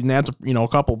at all. He's nabbed a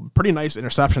couple pretty nice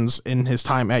interceptions in his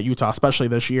time at Utah, especially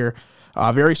this year.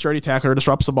 Very sturdy tackler,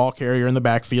 disrupts the ball carrier in the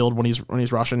backfield when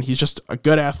he's rushing. He's just a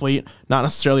good athlete, not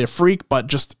necessarily a freak, but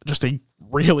just a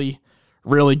really,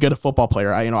 really good football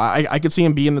player. I could see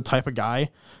him being the type of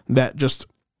guy that just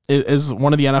is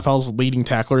one of the NFL's leading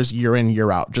tacklers year in, year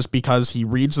out, just because he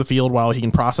reads the field well. He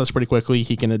can process pretty quickly.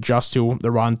 He can adjust to the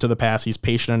run, to the pass. He's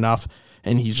patient enough,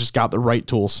 and he's just got the right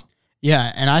tools.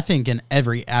 Yeah, and I think in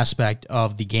every aspect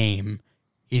of the game,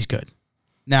 he's good.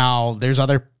 Now, there's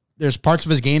parts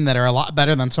of his game that are a lot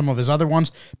better than some of his other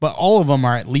ones, but all of them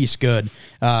are at least good.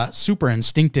 Super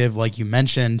instinctive, like you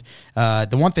mentioned. The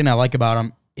one thing I like about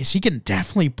him is he can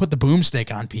definitely put the boomstick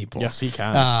on people. Yes, he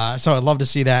can. So I'd love to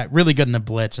see that. Really good in the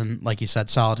blitz, and like you said,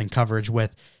 solid in coverage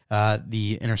with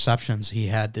the interceptions he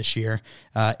had this year.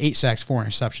 8 sacks, 4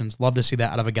 interceptions. Love to see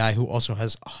that out of a guy who also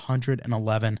has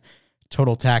 111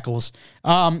 total tackles.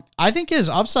 I think his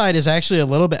upside is actually a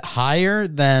little bit higher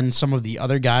than some of the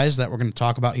other guys that we're going to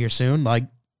talk about here soon, like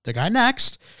the guy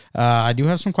next. I do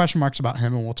have some question marks about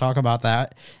him, and we'll talk about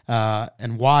that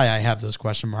and why I have those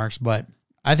question marks, but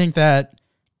I think that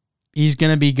he's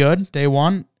going to be good day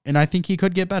one, and I think he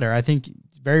could get better. I think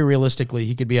very realistically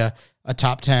he could be a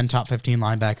top 10, top 15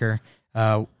 linebacker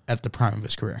at the prime of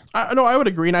his career. I would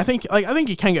agree, and I think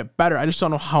he can get better. I just don't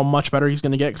know how much better he's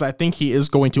going to get because I think he is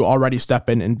going to already step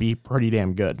in and be pretty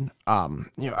damn good.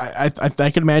 I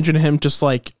could imagine him just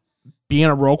like being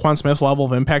a Roquan Smith level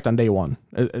of impact on day one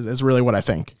is really what I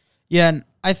think. Yeah, and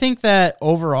I think that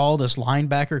overall this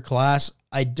linebacker class,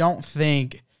 I don't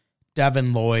think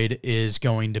Devin Lloyd is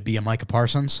going to be a Micah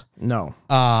Parsons. No.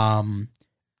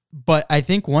 But I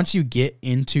think once you get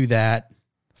into that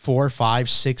 4, 5,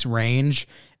 6 range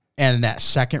and that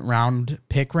second round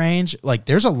pick range, like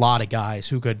there's a lot of guys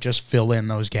who could just fill in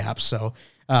those gaps. So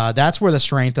that's where the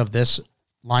strength of this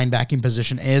linebacking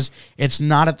position is. It's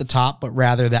not at the top, but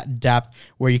rather that depth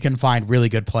where you can find really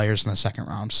good players in the second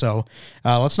round. So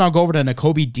let's now go over to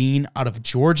Nakobe Dean out of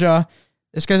Georgia.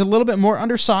 This guy's a little bit more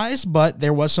undersized, but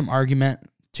there was some argument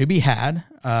to be had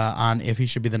on if he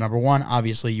should be the number 1.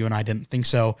 Obviously, you and I didn't think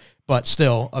so, but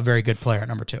still a very good player at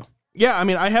number 2. Yeah, I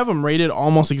mean, I have him rated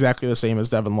almost exactly the same as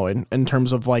Devin Lloyd in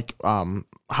terms of like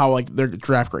how like their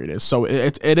draft grade is. So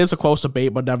it is a close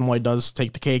debate, but Devin Lloyd does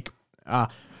take the cake.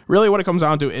 Really, what it comes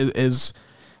down to is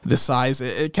the size.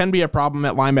 It can be a problem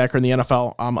at linebacker in the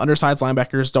NFL. Undersized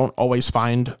linebackers don't always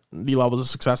find the levels of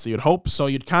success that you'd hope, so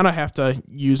you'd kind of have to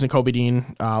use Nakobe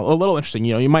Dean. A little interesting,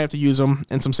 you might have to use him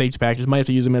in some safety packages. You might have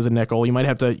to use him as a nickel. You might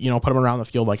have to, put him around the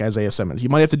field like Isaiah Simmons. You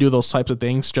might have to do those types of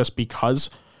things just because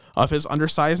of his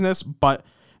undersizedness, but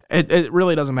it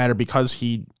really doesn't matter because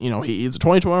he's a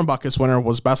 2021 Buckets winner,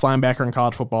 was best linebacker in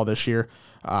college football this year.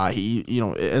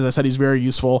 As I said, he's very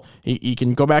useful. He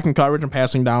can go back in coverage and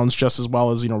passing downs just as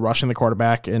well as, rushing the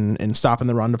quarterback and stopping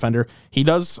the run defender. He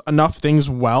does enough things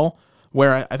well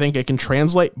where I think it can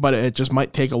translate, but it just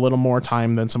might take a little more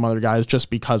time than some other guys just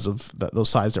because of those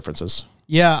size differences.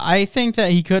 Yeah, I think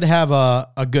that he could have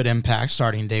a good impact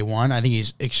starting day one. I think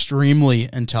he's extremely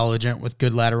intelligent with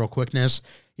good lateral quickness.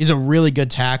 He's a really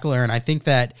good tackler, and I think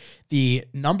that the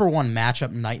number one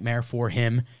matchup nightmare for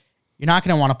him, you're not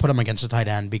going to want to put him against a tight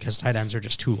end because tight ends are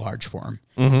just too large for him.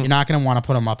 Mm-hmm. You're not going to want to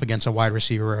put him up against a wide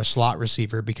receiver or a slot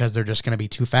receiver because they're just going to be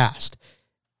too fast.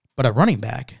 But a running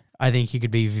back, I think he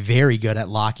could be very good at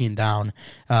locking down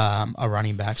a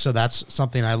running back. So that's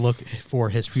something I look for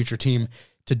his future team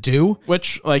to do.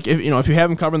 Which, like, if you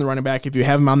have him covering the running back, if you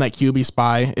have him on that QB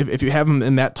spy, if you have him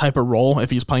in that type of role,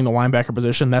 if he's playing the linebacker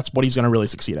position, that's what he's going to really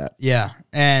succeed at. Yeah,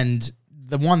 and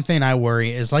the one thing I worry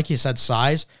is, like you said,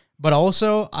 size, but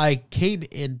also I came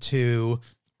into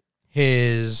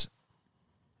his,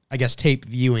 I guess, tape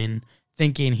viewing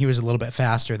thinking he was a little bit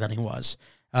faster than he was.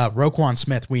 Roquan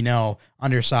Smith, we know,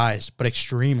 undersized, but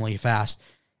extremely fast.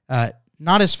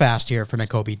 Not as fast here for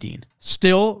Nakobe Dean.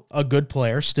 Still a good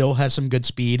player, still has some good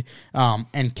speed,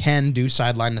 and can do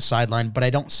sideline to sideline, but I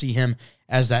don't see him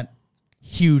as that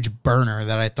huge burner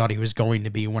that I thought he was going to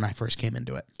be when I first came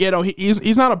into it.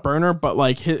 He's not a burner, but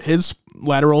like his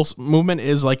lateral movement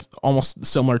is like almost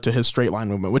similar to his straight line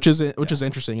movement, which is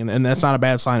interesting, and that's not a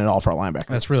bad sign at all for a linebacker.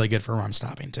 That's really good for run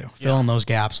stopping too. Filling those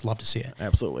gaps, love to see it.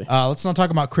 Absolutely. Let's now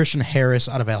talk about Christian Harris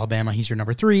out of Alabama. He's your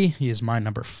number 3. He is my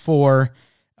number 4.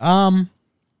 I'll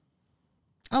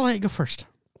let you go first.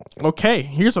 Okay,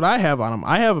 here's what I have on him.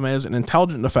 I have him as an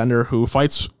intelligent defender who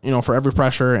fights, for every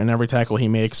pressure and every tackle he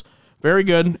makes. Very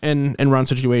good in run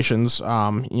situations.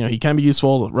 He can be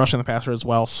useful rushing the passer as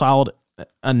well. Solid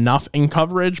enough in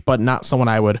coverage, but not someone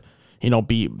I would,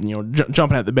 be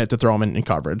jumping at the bit to throw him in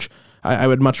coverage. I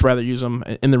would much rather use him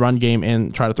in the run game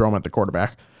and try to throw him at the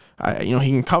quarterback. He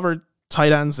can cover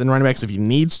tight ends and running backs if he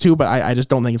needs to, but I just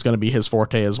don't think it's going to be his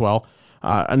forte as well.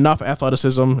 Enough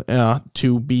athleticism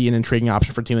to be an intriguing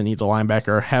option for a team that needs a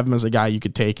linebacker. Have him as a guy you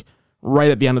could take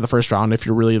right at the end of the first round if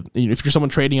you're someone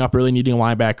trading up, really needing a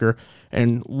linebacker,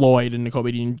 and Lloyd and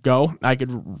Nakobe Dean go. I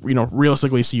could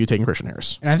realistically see you taking Christian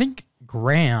Harris. And I think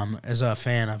Graham is a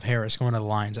fan of Harris going to the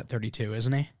Lions at 32,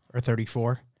 isn't he, or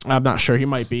 34? I'm not sure. He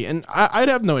might be, and I'd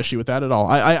have no issue with that at all.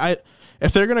 I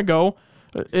if they're gonna go.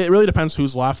 It really depends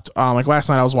who's left. Like last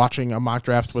night, I was watching a mock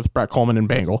draft with Brett Coleman and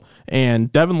Bengal, and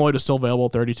Devin Lloyd is still available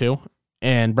at 32,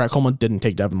 and Brett Coleman didn't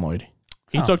take Devin Lloyd.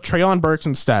 He took Treylon Burks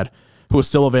instead, who was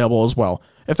still available as well.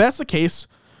 If that's the case,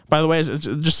 by the way,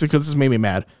 just because this made me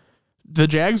mad, the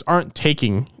Jags aren't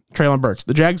taking Treylon Burks.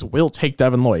 The Jags will take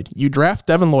Devin Lloyd. You draft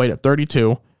Devin Lloyd at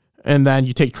 32, and then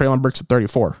you take Treylon Burks at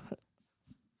 34,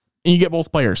 and you get both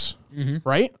players,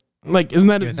 right? Like, isn't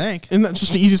that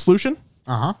just an easy solution?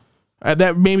 Uh-huh.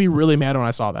 That made me really mad when I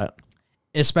saw that.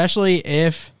 Especially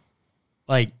if,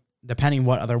 like, depending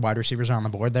what other wide receivers are on the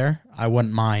board there, I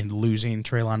wouldn't mind losing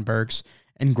Treylon Burks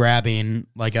and grabbing,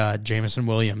 like, a Jameson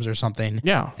Williams or something.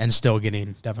 Yeah. And still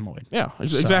getting Devin Lloyd. Yeah,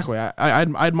 exactly.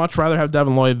 I'd much rather have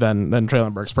Devin Lloyd than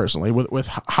Treylon Burks personally, with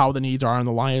how the needs are on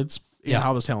the Lions and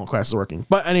how this talent class is working.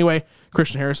 But anyway,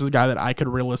 Christian Harris is a guy that I could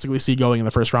realistically see going in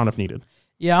the first round if needed.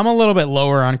 Yeah, I'm a little bit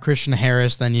lower on Christian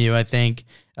Harris than you, I think.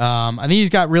 I think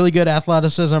he's got really good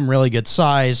athleticism, really good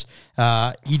size.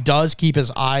 He does keep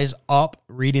his eyes up,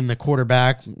 reading the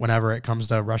quarterback whenever it comes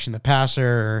to rushing the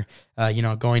passer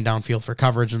or, going downfield for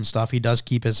coverage and stuff. He does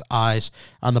keep his eyes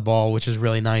on the ball, which is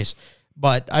really nice.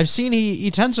 But I've seen he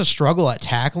tends to struggle at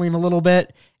tackling a little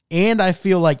bit, and I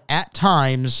feel like at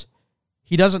times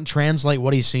he doesn't translate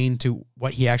what he's seen to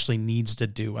what he actually needs to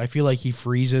do. I feel like he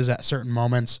freezes at certain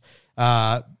moments.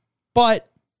 But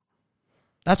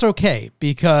that's okay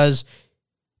because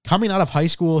coming out of high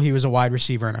school, he was a wide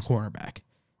receiver and a cornerback.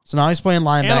 So now he's playing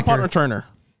linebacker. And a punt returner.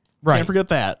 Right. Can't forget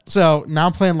that. So now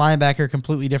playing linebacker,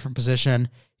 completely different position.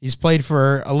 He's played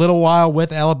for a little while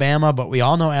with Alabama, but we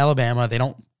all know Alabama, they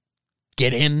don't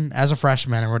get in as a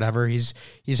freshman or whatever. He's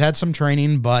had some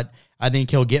training, but I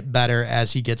think he'll get better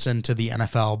as he gets into the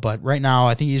NFL. But right now,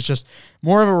 I think he's just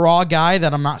more of a raw guy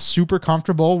that I'm not super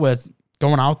comfortable with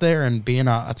going out there and being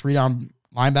a 3-down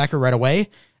linebacker right away.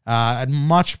 I'd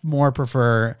much more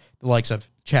prefer the likes of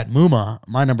Chad Muma,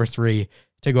 my number 3,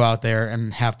 to go out there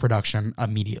and have production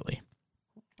immediately.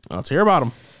 Let's hear about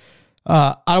him.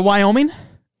 Out of Wyoming.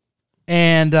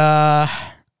 And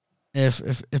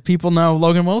If people know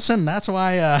Logan Wilson, that's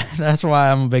why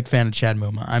I'm a big fan of Chad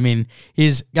Muma. I mean,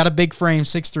 he's got a big frame,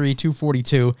 6'3",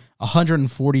 242,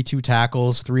 142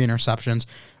 tackles, 3 interceptions,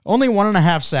 only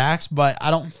 1.5 sacks, but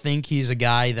I don't think he's a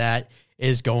guy that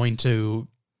is going to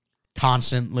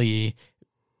constantly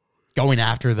going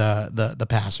after the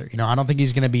passer. I don't think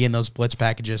he's going to be in those blitz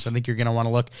packages. I think you're going to want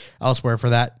to look elsewhere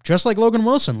for that. Just like Logan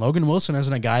Wilson. Logan Wilson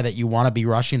isn't a guy that you want to be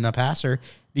rushing the passer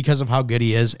because of how good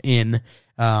he is in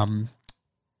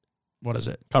what is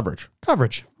it? Coverage.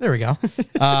 There we go.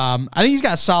 I think he's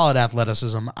got solid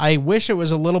athleticism. I wish it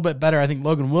was a little bit better. I think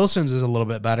Logan Wilson's is a little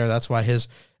bit better. That's why his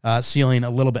ceiling a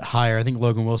little bit higher. I think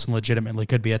Logan Wilson legitimately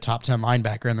could be a top 10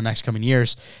 linebacker in the next coming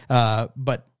years.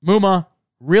 But Muma,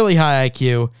 really high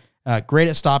IQ, great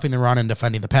at stopping the run and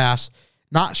defending the pass.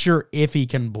 Not sure if he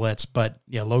can blitz, but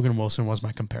yeah, Logan Wilson was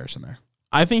my comparison there.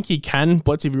 I think he can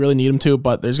blitz if you really need him to,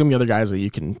 but there's going to be other guys that you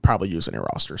can probably use in your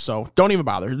roster. So don't even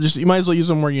bother. You might as well use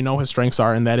him where you know his strengths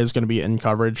are, and that is going to be in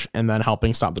coverage and then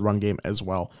helping stop the run game as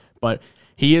well. But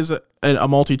he is a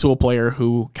multi-tool player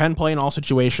who can play in all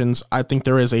situations. I think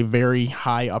there is a very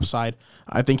high upside.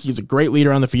 I think he's a great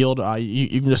leader on the field.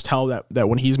 You can just tell that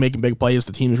when he's making big plays,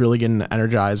 the team's really getting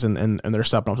energized and they're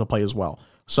stepping up to play as well.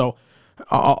 So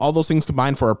all those things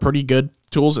combined for a pretty good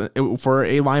tools for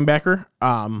a linebacker.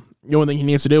 The only thing he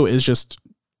needs to do is just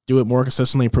do it more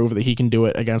consistently, prove that he can do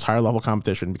it against higher level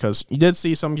competition, because you did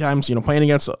see sometimes, playing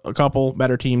against a couple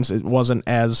better teams, it wasn't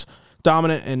as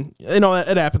dominant, and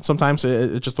it happens sometimes.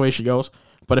 It's just the way she goes.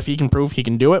 But if he can prove he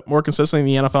can do it more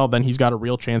consistently in the NFL, then he's got a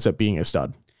real chance at being a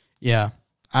stud. Yeah,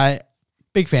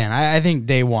 big fan. I think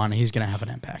day one he's going to have an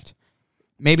impact.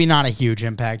 Maybe not a huge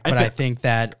impact, but I think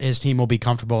that his team will be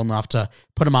comfortable enough to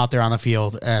put him out there on the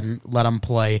field and let him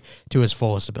play to his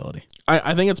fullest ability.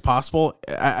 I think it's possible.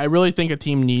 I really think a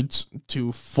team needs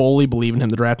to fully believe in him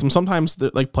to draft him. Sometimes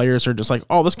players are just like,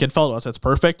 oh, this kid fell to us, that's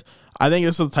perfect. I think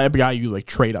this is the type of guy you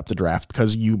trade up to draft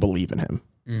because you believe in him.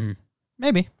 Mm-hmm.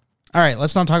 Maybe. All right,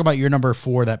 let's not talk about your number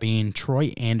 4, that being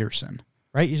Troy Anderson.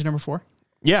 Right? He's your number 4?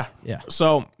 Yeah.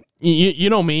 So you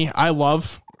know me, I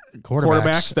love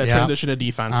quarterbacks that transition to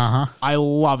defense. I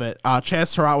love it. Chaz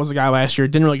Surratt was the guy last year.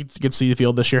 Didn't really get to see the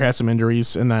field this year. Had some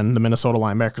injuries, and then the Minnesota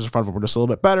linebackers in front of him were just a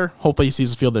little bit better. Hopefully he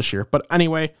sees the field this year. But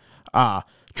anyway,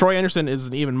 Troy Anderson is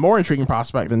an even more intriguing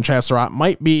prospect than Chaz Surratt.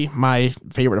 Might be my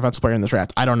favorite defensive player in the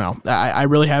draft. I don't know. I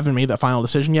really haven't made that final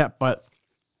decision yet, but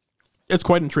it's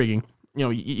quite intriguing.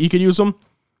 You could use him,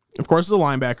 of course, as a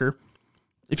linebacker.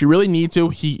 If you really need to,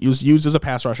 he was used as a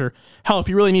pass rusher. Hell, if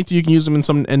you really need to, you can use him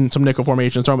in some nickel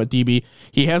formations, throw him at DB.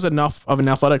 He has enough of an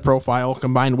athletic profile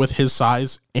combined with his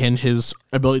size and his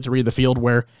ability to read the field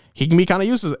where he can be kind of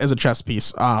used as a chess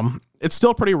piece. It's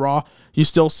still pretty raw. You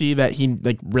still see that he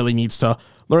really needs to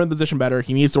learn the position better.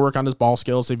 He needs to work on his ball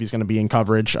skills if he's going to be in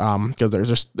coverage,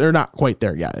 because they're not quite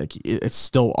there yet. It's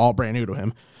still all brand new to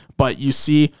him. But you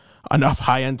see enough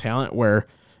high-end talent where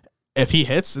if he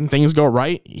hits and things go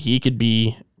right, he could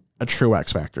be a true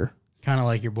X factor. Kind of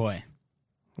like your boy.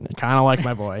 Kind of like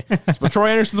my boy. But Troy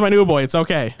Anderson's my new boy. It's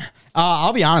okay.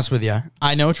 I'll be honest with you.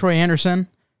 I know Troy Anderson.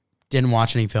 Didn't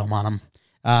watch any film on him.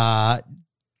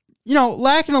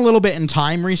 Lacking a little bit in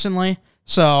time recently,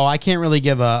 so I can't really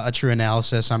give a true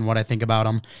analysis on what I think about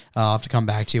him. I'll have to come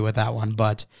back to you with that one.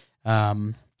 But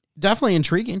definitely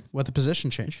intriguing with the position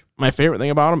change. My favorite thing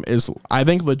about him is I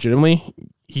think legitimately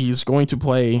he's going to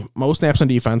play most snaps on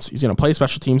defense. He's going to play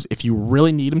special teams. If you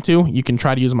really need him to, you can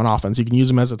try to use him on offense. You can use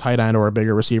him as a tight end or a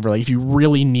bigger receiver, if you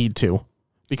really need to,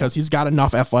 because he's got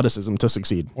enough athleticism to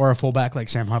succeed. Or a fullback like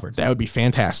Sam Hubbard. That would be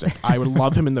fantastic. I would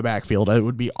love him in the backfield. It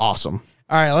would be awesome.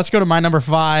 All right, let's go to my number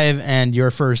 5 and your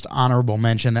first honorable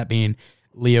mention, that being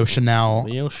Leo Chenal.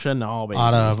 Leo Chenal, baby.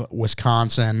 Out of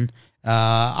Wisconsin.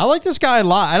 I like this guy a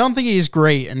lot. I don't think he's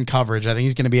great in coverage. I think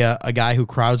he's going to be a guy who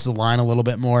crowds the line a little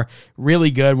bit more.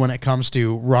 Really good when it comes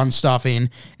to run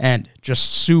stuffing and just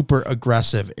super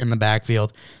aggressive in the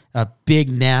backfield. A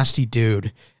big, nasty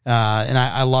dude. And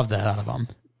I love that out of him.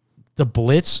 The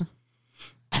blitz,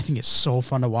 I think it's so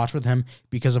fun to watch with him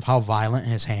because of how violent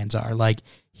his hands are.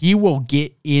 He will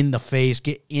get in the face,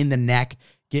 get in the neck,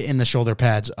 get in the shoulder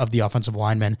pads of the offensive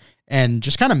lineman and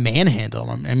just kind of manhandle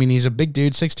him. I mean, he's a big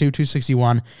dude, 6'2",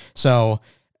 261. So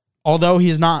although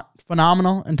he's not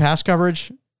phenomenal in pass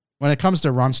coverage, when it comes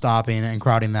to run stopping and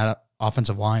crowding that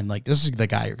offensive line, this is the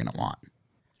guy you're going to want.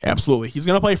 Absolutely. He's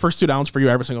going to play first 2 downs for you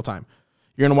every single time.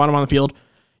 You're going to want him on the field.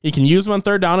 You can use him on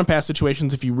third down in pass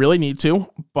situations if you really need to,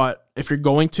 but if you're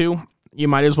going to, you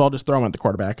might as well just throw him at the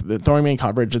quarterback. Throwing him in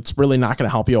coverage, it's really not going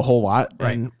to help you a whole lot.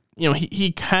 Right. And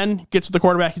he can get to the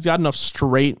quarterback. He's got enough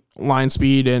straight line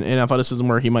speed and athleticism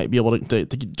where he might be able to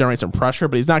generate some pressure,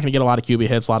 but he's not going to get a lot of QB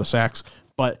hits, a lot of sacks.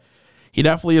 But he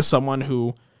definitely is someone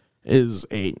who is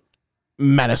a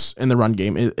menace in the run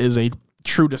game, is a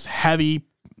true, just heavy,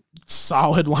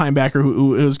 solid linebacker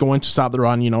who is going to stop the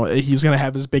run. He's going to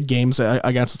have his big games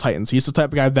against the Titans. He's the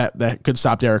type of guy that could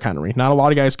stop Derrick Henry. Not a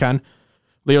lot of guys can.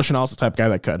 Leo Chenal is the type of guy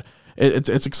that could.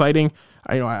 It's exciting.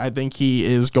 I think he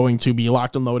is going to be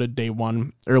locked and loaded day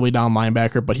one, early down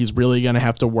linebacker, but he's really going to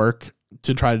have to work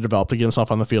to try to develop to get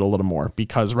himself on the field a little more,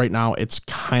 because right now it's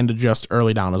kind of just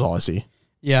early down is all I see.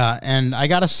 Yeah, and I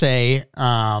got to say,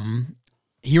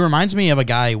 he reminds me of a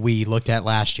guy we looked at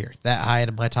last year, that high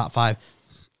at my top 5.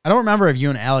 I don't remember if you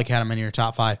and Alec had him in your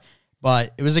top 5,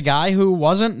 but it was a guy who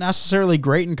wasn't necessarily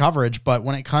great in coverage, but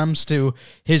when it comes to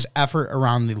his effort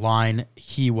around the line,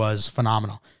 he was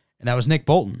phenomenal. And that was Nick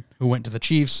Bolton, who went to the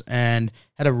Chiefs and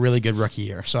had a really good rookie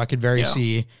year. So I could very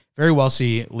well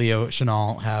see Leo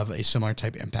Chenal have a similar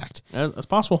type of impact. Yeah, that's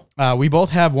possible. We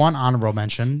both have one honorable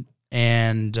mention,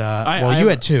 and you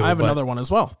had 2. I have another one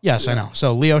as well. Yes, I know.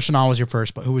 So Leo Chenal was your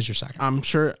first, but who was your second? I'm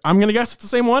going to guess it's the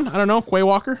same one. I don't know. Quay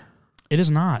Walker? It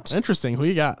is not. Interesting. Who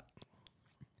you got?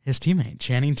 His teammate,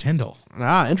 Channing Tindall.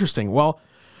 Interesting. Well,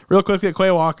 real quickly,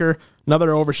 Quay Walker,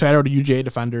 another overshadowed UJ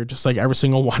defender, just like every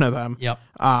single one of them. Yep.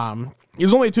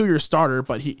 He's only a 2-year starter,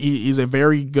 but he's a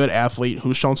very good athlete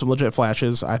who's shown some legit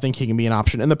flashes. I think he can be an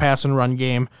option in the pass and run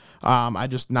game. I'm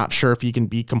just not sure if he can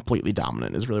be completely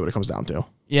dominant is really what it comes down to.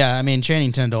 Yeah, I mean,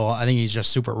 Channing Tindall, I think he's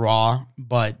just super raw,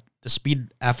 but the speed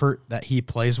effort that he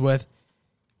plays with,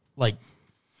 like,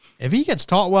 if he gets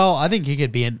taught well, I think he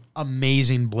could be an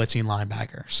amazing blitzing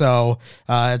linebacker. So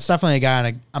it's definitely a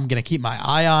guy I'm going to keep my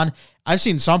eye on. I've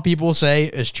seen some people say,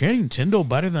 is Channing Tindall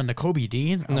better than Nakobe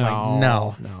Dean? I'm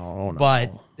no.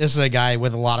 But this is a guy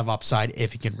with a lot of upside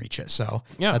if he can reach it. So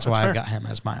that's why I've got him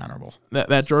as my honorable.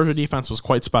 That Georgia defense was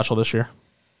quite special this year.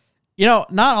 Not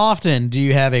often do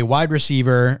you have a wide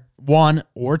receiver, 1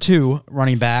 or 2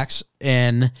 running backs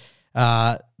in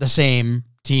the same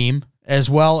team, as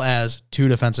well as 2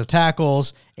 defensive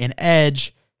tackles, an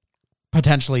edge,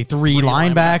 potentially 3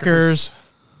 linebackers.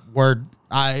 Where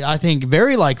I think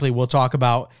very likely we'll talk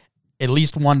about at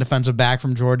least 1 defensive back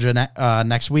from Georgia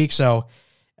next week. So,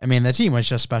 I mean, the team was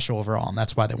just special overall, and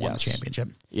that's why they won the championship.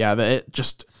 Yeah, it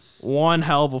just one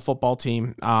hell of a football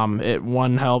team.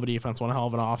 One hell of a defense, one hell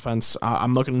of an offense.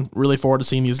 I'm looking really forward to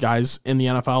seeing these guys in the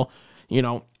NFL.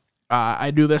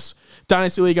 I do this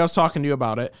Dynasty League. I was talking to you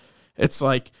about it. It's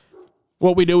like,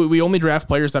 what we do, we only draft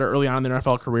players that are early on in their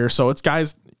NFL career. So it's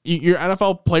guys, your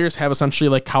NFL players have essentially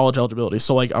like college eligibility.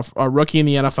 So like a rookie in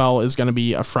the NFL is going to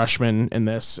be a freshman in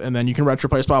this, and then you can retro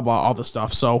place, blah, blah, all this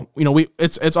stuff. So,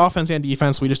 it's offense and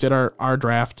defense. We just did our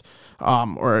draft,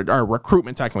 or our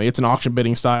recruitment technically. It's an auction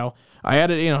bidding style. I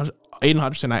added, Aiden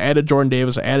Hutchinson, I added Jordan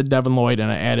Davis, I added Devin Lloyd,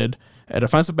 and I added a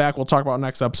defensive back we'll talk about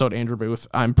next episode, Andrew Booth.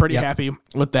 I'm pretty happy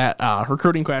with that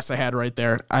recruiting class I had right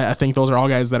there. I think those are all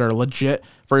guys that are legit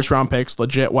first-round picks,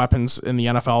 legit weapons in the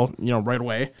NFL, right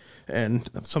away. And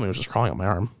something was just crawling on my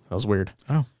arm. That was weird.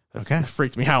 Oh, okay. It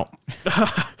freaked me out.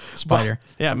 Spider.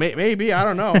 But, yeah, maybe. I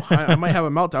don't know. I might have a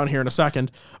meltdown here in a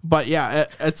second. But, yeah,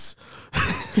 it's...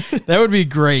 That would be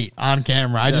great on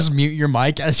camera. I just mute your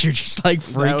mic as you're just, like,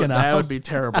 freaking out. That would be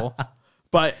terrible.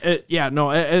 But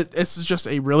it's just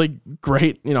a really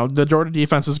great, the Georgia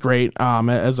defense is great.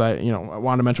 As I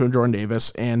wanted to mention with Jordan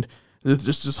Davis, and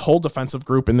just this whole defensive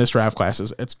group in this draft class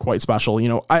it's quite special.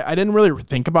 I didn't really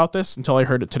think about this until I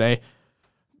heard it today.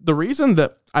 The reason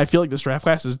that I feel like this draft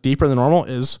class is deeper than normal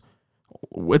is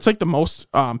it's like the most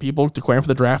people declaring for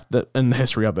the draft that in the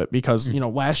history of it, because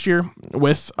last year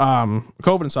with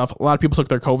COVID and stuff, a lot of people took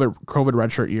their COVID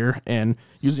redshirt year and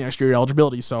using extra year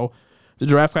eligibility. So the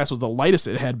draft class was the lightest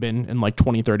it had been in like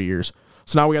 20, 30 years.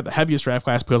 So now we got the heaviest draft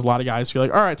class because a lot of guys feel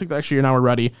like, all right, I took the extra year, now we're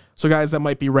ready. So guys that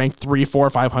might be ranked 3, 4,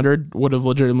 500 would have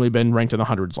legitimately been ranked in the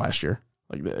hundreds last year.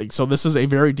 So this is a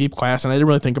very deep class, and I didn't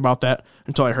really think about that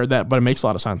until I heard that, but it makes a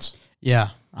lot of sense. Yeah,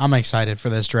 I'm excited for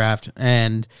this draft.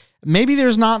 And maybe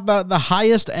there's not the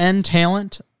highest end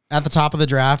talent at the top of the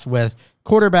draft with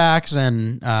quarterbacks,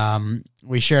 and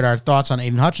we shared our thoughts on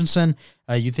Aiden Hutchinson.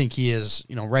 You think he is,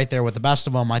 right there with the best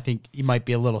of them. I think he might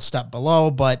be a little step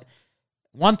below, but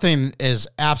one thing is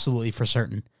absolutely for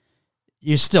certain.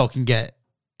 You still can get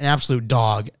an absolute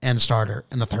dog and starter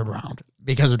in the 3rd round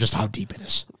because of just how deep it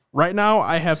is. Right now,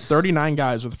 I have 39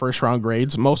 guys with first-round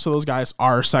grades. Most of those guys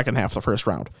are second half of the first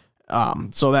round.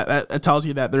 So that tells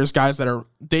you that there's guys that are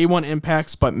day one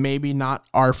impacts, but maybe not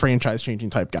our franchise-changing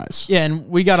type guys. Yeah, and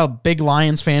we got a big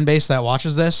Lions fan base that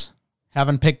watches this.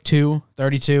 Having picked 2,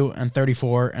 32, and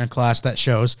 34 in a class that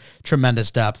shows tremendous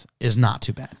depth is not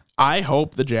too bad. I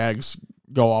hope the Jags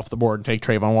go off the board and take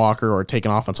Trayvon Walker or take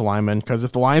an offensive lineman, because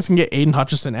if the Lions can get Aiden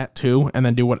Hutchinson at 2 and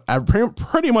then do whatever,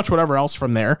 pretty much whatever else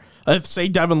from there, if say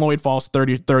Devin Lloyd falls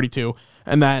 32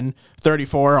 and then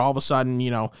 34, all of a sudden,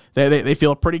 they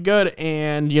feel pretty good,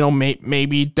 and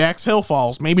maybe Dax Hill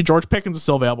falls, maybe George Pickens is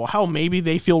still available. Hell, maybe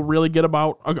they feel really good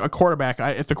about a quarterback.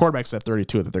 If the quarterback's at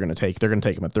 32 that they're going to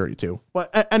take him at 32.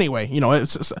 But anyway,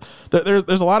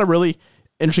 there's a lot of really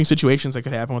interesting situations that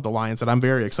could happen with the Lions that I'm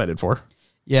very excited for.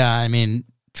 Yeah, I mean,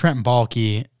 Trent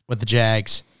Baalke with the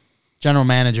Jags, general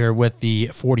manager with the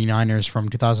 49ers from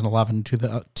 2011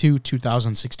 to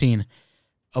 2016.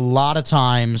 A lot of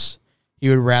times you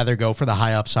would rather go for the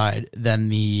high upside than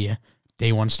the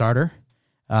day one starter.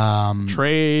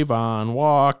 Trayvon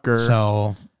Walker.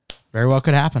 So very well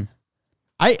could happen.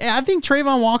 I think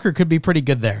Trayvon Walker could be pretty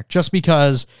good there, just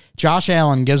because Josh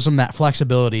Allen gives him that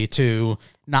flexibility to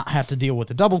not have to deal with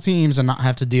the double teams and not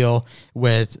have to deal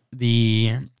with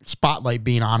the spotlight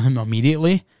being on him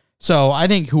immediately. So I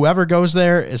think whoever goes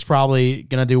there is probably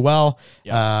going to do well.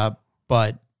 Yep.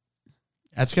 But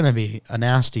that's going to be a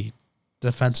nasty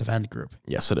defensive end group.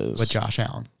 Yes, it is. With Josh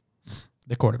Allen,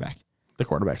 the quarterback. The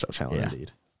quarterback, Josh Allen,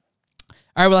 indeed.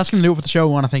 All right, well, that's going to do it for the show.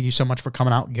 We want to thank you so much for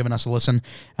coming out and giving us a listen.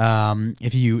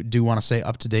 If you do want to stay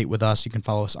up to date with us, you can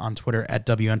follow us on Twitter at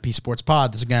WNP Sports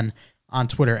Pod. This again on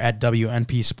Twitter at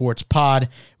WNP Sports Pod.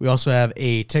 We also have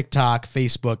a TikTok,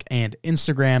 Facebook, and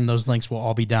Instagram. Those links will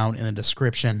all be down in the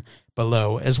description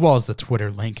below, as well as the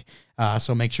Twitter link.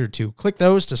 So make sure to click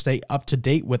those to stay up to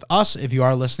date with us. If you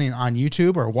are listening on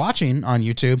YouTube or watching on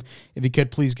YouTube, if you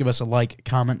could please give us a like,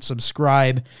 comment,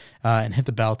 subscribe, and hit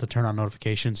the bell to turn on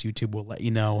notifications. YouTube will let you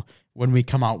know when we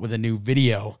come out with a new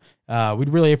video. We'd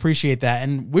really appreciate that.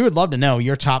 And we would love to know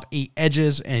your top 8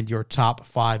 edges and your top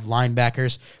 5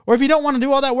 linebackers. Or if you don't want to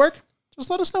do all that work, just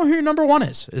let us know who your number 1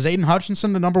 is. Is Aiden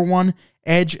Hutchinson the number 1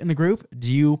 edge in the group? Do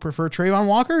you prefer Trayvon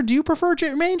Walker? Do you prefer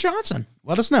Jermaine Johnson?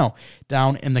 Let us know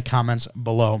down in the comments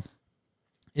below.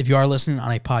 If you are listening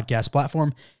on a podcast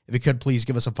platform, if you could please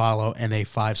give us a follow and a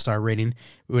 5-star rating.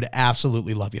 We would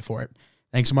absolutely love you for it.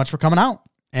 Thanks so much for coming out.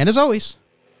 And as always,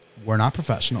 we're not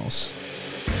professionals.